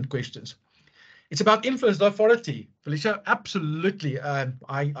important questions. It's about influence, the authority. Felicia, absolutely.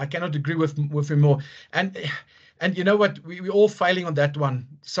 I cannot agree with him more. And you know what? We're all failing on that one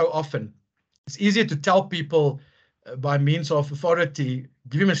so often. It's easier to tell people by means of authority,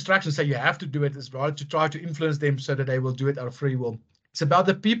 give them instructions, say you have to do it, is rather to try to influence them so that they will do it out of free will. It's about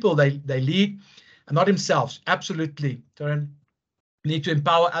the people they lead and not themselves. Absolutely. Need to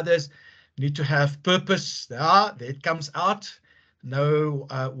empower others, need to have purpose. There it comes out. Know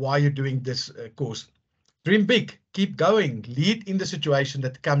why you're doing this course. Dream big, keep going, lead in the situation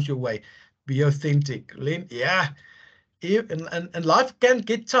that comes your way. Be authentic. Yeah, and life can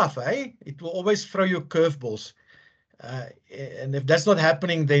get tough, eh? It will always throw you curveballs. And if that's not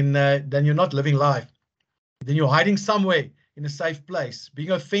happening, then you're not living life. Then you're hiding somewhere in a safe place.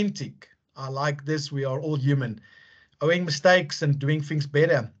 Being authentic. I like this. We are all human. Owing mistakes and doing things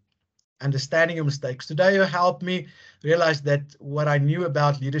better. Understanding your mistakes. Today you helped me realize that what I knew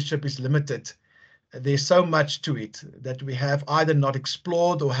about leadership is limited. There's so much to it that we have either not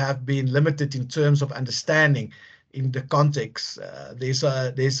explored or have been limited in terms of understanding in the context. There's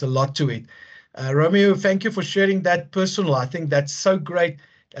a lot to it. Romeo, thank you for sharing that personal. I think that's so great.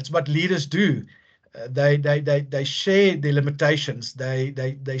 That's what leaders do. They share their limitations.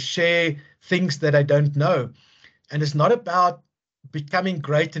 They share things that I don't know. And it's not about becoming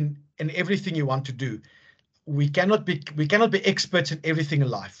great in everything you want to do. We cannot be experts in everything in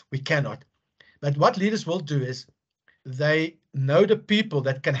life. We cannot. But what leaders will do is they know the people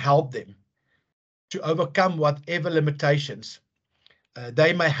that can help them to overcome whatever limitations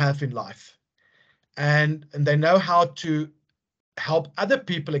they may have in life. And they know how to help other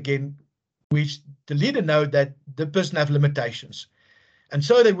people again, which the leader know that the person have limitations. And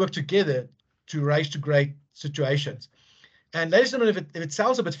so they work together to rise to great situations. And ladies and gentlemen, if it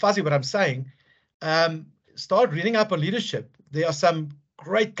sounds a bit fuzzy what I'm saying, start reading up on leadership. There are some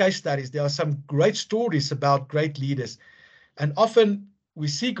great case studies. There are some great stories about great leaders. And often we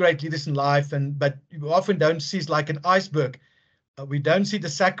see great leaders in life, but you often don't see it's like an iceberg. We don't see the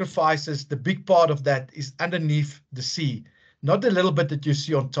sacrifices. The big part of that is underneath the sea, not the little bit that you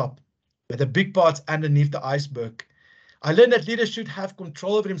see on top, but the big part's underneath the iceberg. I learned that leaders should have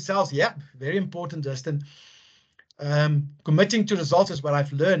control over themselves. Yeah, very important, Justin. Committing to results is what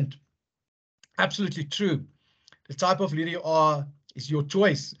I've learned. Absolutely true. The type of leader you are is your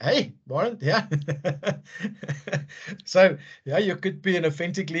choice. Hey, Warren, yeah. So, yeah, you could be an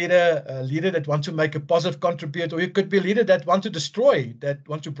authentic leader, a leader that wants to make a positive contribution, or you could be a leader that wants to destroy, that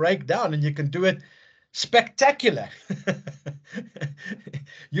wants to break down, and you can do it spectacular.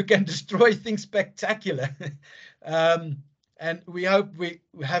 You can destroy things spectacular. And we hope we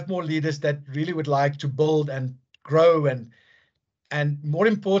have more leaders that really would like to build and grow and more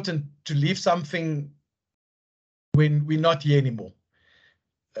important, to leave something when we're not here anymore.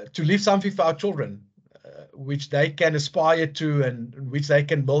 To leave something for our children, which they can aspire to and which they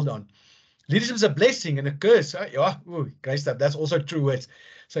can build on. Leadership is a blessing and a curse. Yeah, great stuff. That's also true words.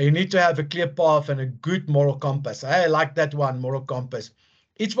 So you need to have a clear path and a good moral compass. I like that one, moral compass.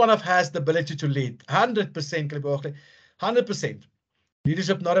 Each one of us has the ability to lead. 100%, 100%.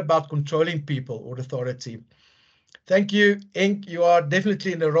 Leadership not about controlling people or authority. Thank you, Henk. You are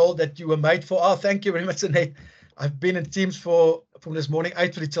definitely in the role that you were made for. Oh, thank you very much, Annette. I've been in Teams from this morning,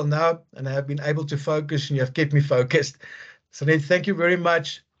 8:30 till now, and I have been able to focus, and you have kept me focused. So, Annette, thank you very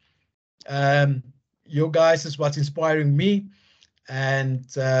much. Your guys is what's inspiring me, and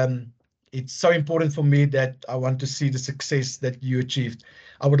it's so important for me that I want to see the success that you achieved.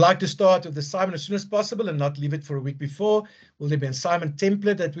 I would like to start with the assignment as soon as possible and not leave it for a week before. Will there be an assignment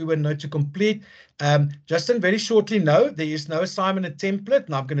template that we will need to complete? Justin, very shortly, no, there is no assignment and template,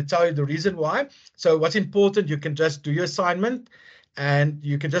 and I'm going to tell you the reason why. So what's important, you can just do your assignment, and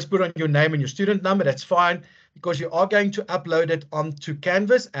you can just put on your name and your student number. That's fine, because you are going to upload it onto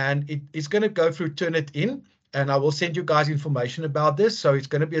Canvas, and it is going to go through Turnitin, and I will send you guys information about this. So it's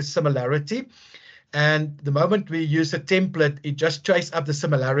going to be a similarity. And the moment we use a template, it just traces up the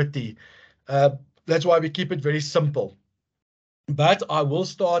similarity. That's why we keep it very simple. But I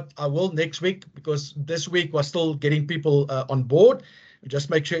will next week, because this week was still getting people on board. We just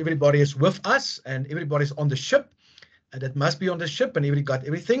make sure everybody is with us and everybody's on the ship. And that must be on the ship, and everybody got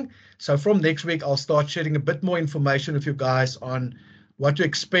everything. So from next week, I'll start sharing a bit more information with you guys on what to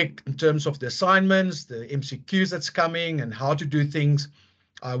expect in terms of the assignments, the MCQs that's coming, and how to do things.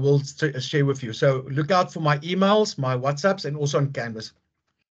 I will share with you. So look out for my emails, my WhatsApps, and also on Canvas.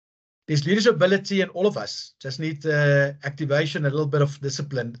 There's leadership ability, and all of us just need activation, a little bit of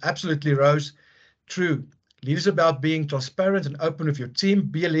discipline. Absolutely, Rose. True. Leadership about being transparent and open with your team.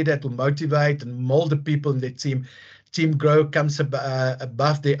 Be a leader that will motivate and mold the people in their team. Team grow comes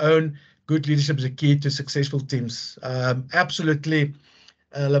above their own. Good leadership is a key to successful teams. Absolutely,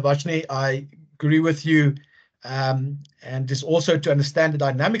 Lavashni, I agree with you. And just also to understand the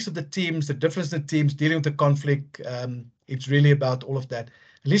dynamics of the teams, the difference in the teams, dealing with the conflict. It's really about all of that.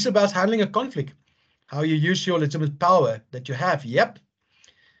 At least about handling a conflict, how you use your legitimate power that you have. Yep.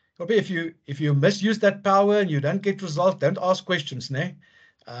 If you misuse that power and you don't get results, don't ask questions.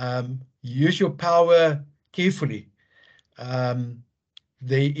 Use your power carefully.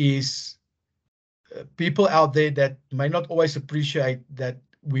 There is people out there that may not always appreciate that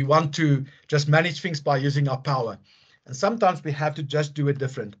we want to just manage things by using our power. And sometimes we have to just do it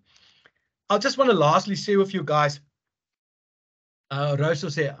different. I just want to lastly share with you guys, Rose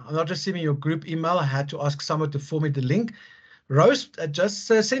will say, I'm not receiving your group email. I had to ask someone to forward me the link. Rose, just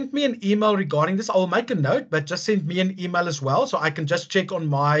send me an email regarding this. I'll make a note, but just send me an email as well, so I can just check on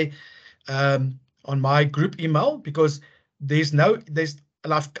my group email, because and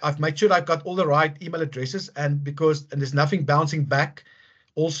I've made sure I've got all the right email addresses, and there's nothing bouncing back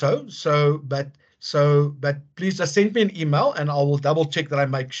also. But please just send me an email, and I will double check that I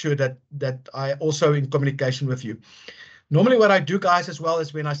make sure that I also in communication with you. Normally what I do, guys, as well,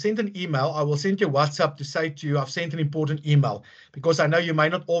 is when I send an email, I will send you a WhatsApp to say to you, I've sent an important email, because I know you may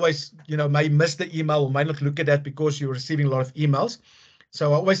not always, may miss the email or may not look at that because you're receiving a lot of emails.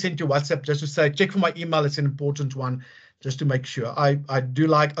 So I always send you a WhatsApp just to say, check for my email. It's an important one, just to make sure. I do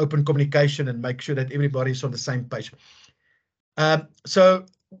like open communication and make sure that everybody's on the same page. So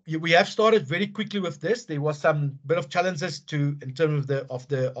we have started very quickly with this. There was some bit of challenges in terms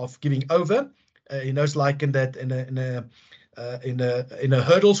of giving over. It's like in a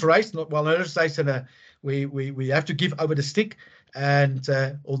hurdles race, hurdles race, we have to give over the stick. And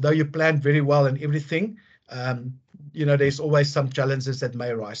although you planned very well and everything, there's always some challenges that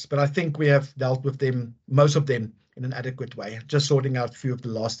may arise. But I think we have dealt with them, most of them, in an adequate way. Just sorting out a few of the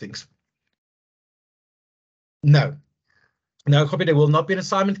last things. No, copy. There will not be an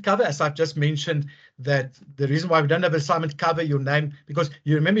assignment cover, as I've just mentioned. That the reason why we don't have an assignment cover, your name, because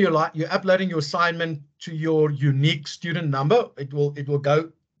you remember you're uploading your assignment to your unique student number. It will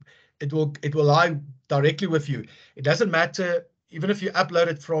lie directly with you. It doesn't matter, even if you upload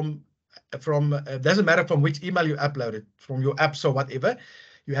it from doesn't matter from which email you upload it, from your apps or whatever.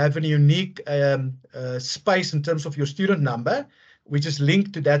 You have a unique space in terms of your student number, which is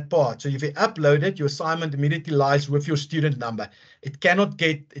linked to that part. So if you upload it, your assignment immediately lies with your student number. It cannot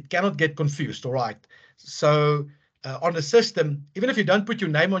get confused. All right. So on the system, even if you don't put your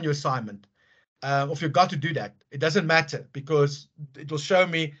name on your assignment, or if you've got to do that, it doesn't matter, because it will show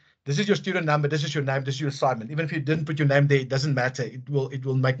me this is your student number, this is your name, this is your assignment. Even if you didn't put your name there, it doesn't matter. It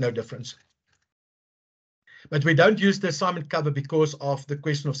will make no difference. But we don't use the assignment cover because of the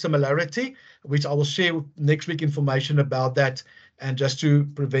question of similarity, which I will share next week information about that, and just to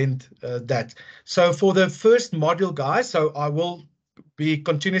prevent that. So for the first module, guys, so I will be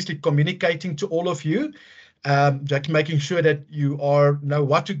continuously communicating to all of you, just making sure that you know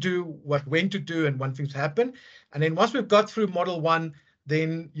what to do, when to do, and when things happen. And then once we've got through model 1,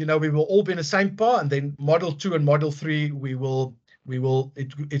 then we will all be in the same part, and then model 2 and model 3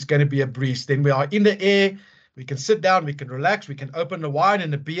 it's going to be a breeze. Then we are in the air, we can sit down, we can relax, we can open a wine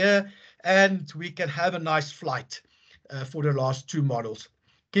and a beer, and we can have a nice flight for the last 2 models.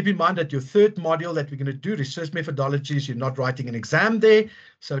 Keep in mind that your third module that we're going to do, research methodologies, you're not writing an exam there.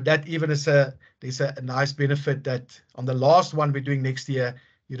 So that even is there's a nice benefit that on the last one we're doing next year,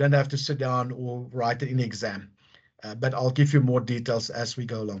 you don't have to sit down or write an exam. But I'll give you more details as we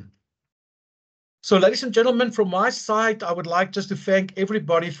go along. So ladies and gentlemen, from my side, I would like just to thank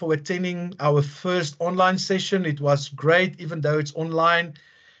everybody for attending our first online session. It was great, even though it's online.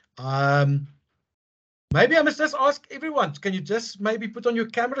 Maybe I must just ask everyone, can you just maybe put on your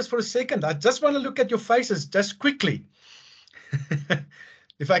cameras for a second? I just want to look at your faces just quickly.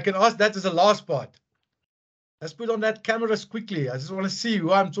 If I can ask that as the last part. Let's put on that cameras quickly. I just want to see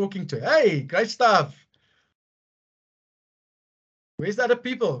who I'm talking to. Hey, great stuff. Where's the other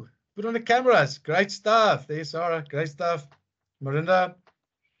people? Put on the cameras. Great stuff. There's Sarah. Great stuff. Marinda.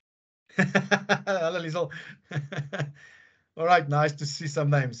 Hello, Liesel. All right, nice to see some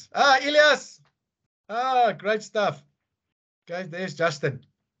names. Elias. Great stuff. Okay, there's Justin.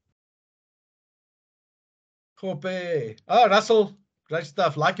 Hope. Russell. Great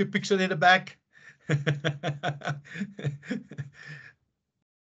stuff. Like your picture in the back.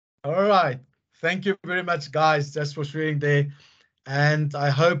 All right. Thank you very much, guys, just for sharing there. And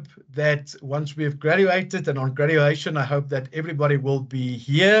I hope that once we've graduated, and on graduation, I hope that everybody will be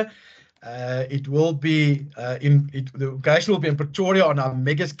here. It will be the graduation will be in Pretoria on our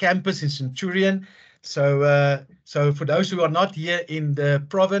Megas campus in Centurion. So for those who are not here in the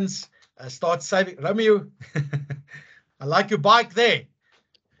province, start saving. Romeo, I like your bike there.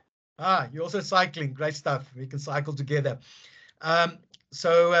 You're also cycling. Great stuff. We can cycle together.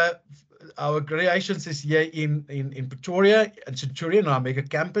 Our graduations is here in Pretoria and Centurion, our mega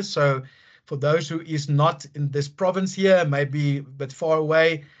campus. So for those who is not in this province here, maybe a bit far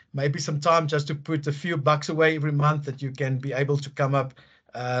away, maybe some time just to put a few bucks away every month that you can be able to come up.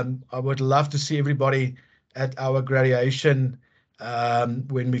 I would love to see everybody at our graduation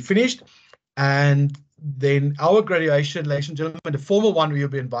when we finished. And then our graduation, ladies and gentlemen, the formal one we will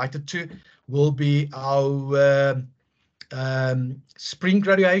be invited to will be our spring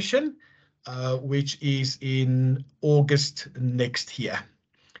graduation, which is in August next year.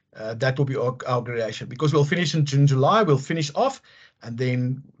 That will be our graduation, because we'll finish in June, July, we'll finish off, and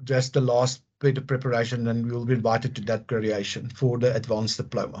then just the last bit of preparation, and we will be invited to that graduation for the advanced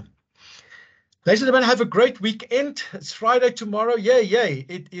diploma. Ladies and gentlemen, have a great weekend. It's Friday tomorrow. Yay,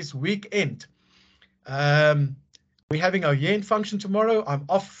 it is weekend. We're having our year-end function tomorrow. I'm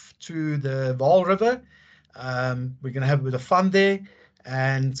off to the Vaal River. We're going to have a bit of fun there,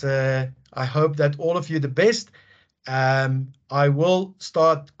 and I hope that all of you the best. I will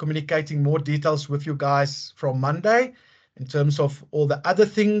start communicating more details with you guys from Monday in terms of all the other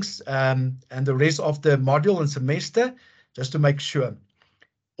things and the rest of the module and semester, just to make sure.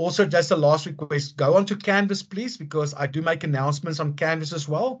 Also, just a last request, go onto Canvas, please, because I do make announcements on Canvas as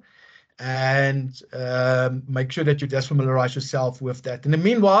well. And make sure that you just familiarize yourself with that. In the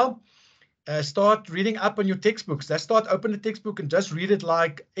meanwhile, start reading up on your textbooks. Just open the textbook and just read it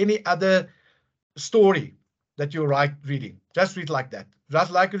like any other story that you reading. Just read like that.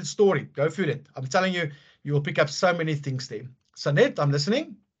 Just like a story. Go through it. I'm telling you, you will pick up so many things there. Sanet, I'm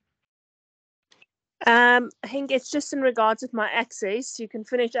listening. Henk, it's just in regards with my access. You can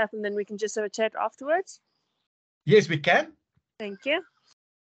finish up and then we can just have a chat afterwards. Yes, we can. Thank you.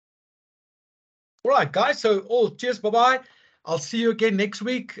 All right, guys. So, cheers. Bye-bye. I'll see you again next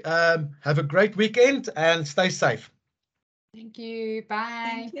week. Have a great weekend and stay safe. Thank you.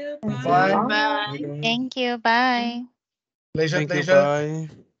 Bye. Thank you. Bye. Bye. Thank you. Bye. Pleasure. Bye.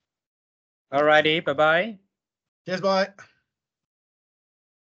 Alrighty. Bye-bye. Cheers. Bye.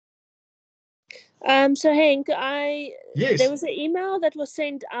 So Henk, Yes. there was an email that was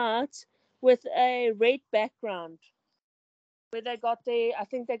sent out with a red background where I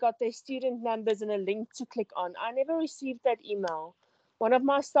think they got their student numbers and a link to click on. I never received that email. One of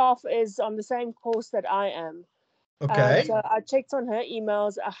my staff is on the same course that I am. Okay. So I checked on her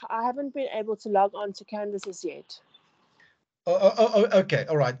emails. I haven't been able to log on to Canvas yet. Okay.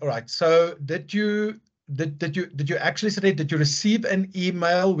 All right. So did you did you actually say, did you receive an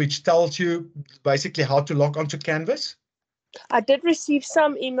email which tells you basically how to log onto Canvas? I did receive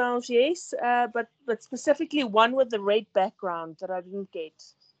some emails, yes, but specifically one with the red background that I didn't get.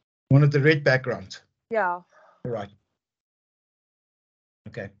 One of the red background. Yeah. All right.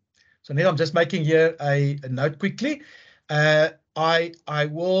 Okay. So now I'm just making here a note quickly. I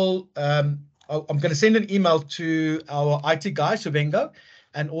will. I'm going to send an email to our IT guy, Subengo,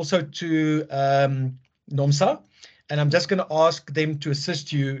 and also to Nomsa, and I'm just going to ask them to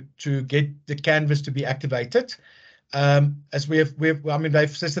assist you to get the Canvas to be activated. As we've I mean, they've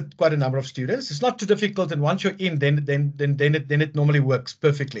assisted quite a number of students. It's not too difficult, and once you're in, then it normally works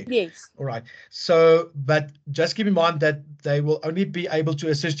perfectly. Yes. All right. So, but just keep in mind that they will only be able to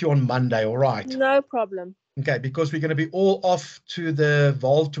assist you on Monday. All right. No problem. Okay, because we're going to be all off to the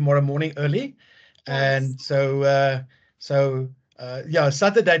Vaal tomorrow morning early, and so yeah,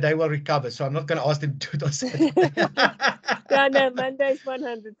 Saturday they will recover. So I'm not going to ask them to do it on Saturday. Yeah, no, Monday's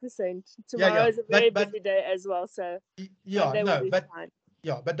 100%. Tomorrow is a very busy day as well, so yeah, Monday no, will be but fine.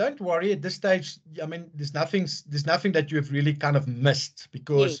 yeah, but don't worry at this stage. I mean, there's nothing that you have really kind of missed,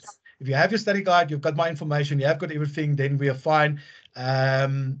 because Yes. if you have your study guide, you've got my information, you have got everything, then we are fine.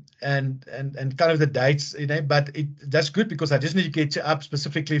 And kind of the dates, you know, but that's good, because I just need to get you up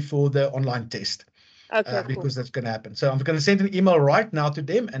specifically for the online test. Okay, Because that's going to happen. So I'm going to send an email right now to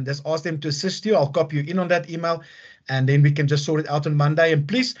them and just ask them to assist you. I'll copy you in on that email, and then we can just sort it out on Monday. And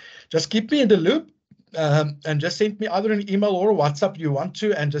please just keep me in the loop, and just send me either an email or a WhatsApp you want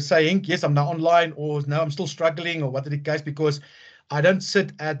to, and just say, Henk, yes, I'm now online, or no, I'm still struggling, or what the case, because I don't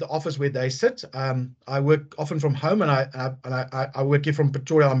sit at the office where they sit. I work often from home, and I work here from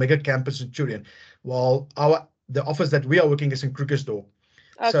Pretoria, our mega campus in Turin, while the office that we are working is in Krugersdorp.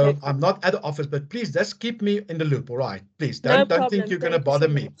 Okay, So cool. I'm not at the office, but please just keep me in the loop. All right, please No don't think problem. you're going to Thank you bother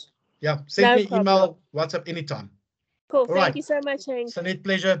so me. much. Yeah, send No me problem. email, WhatsApp anytime. Cool. All Thank right. you so much, Henk. It's a neat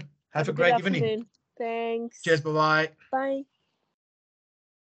pleasure. Have a good great evening. afternoon. Thanks. Cheers. Bye-bye. Bye.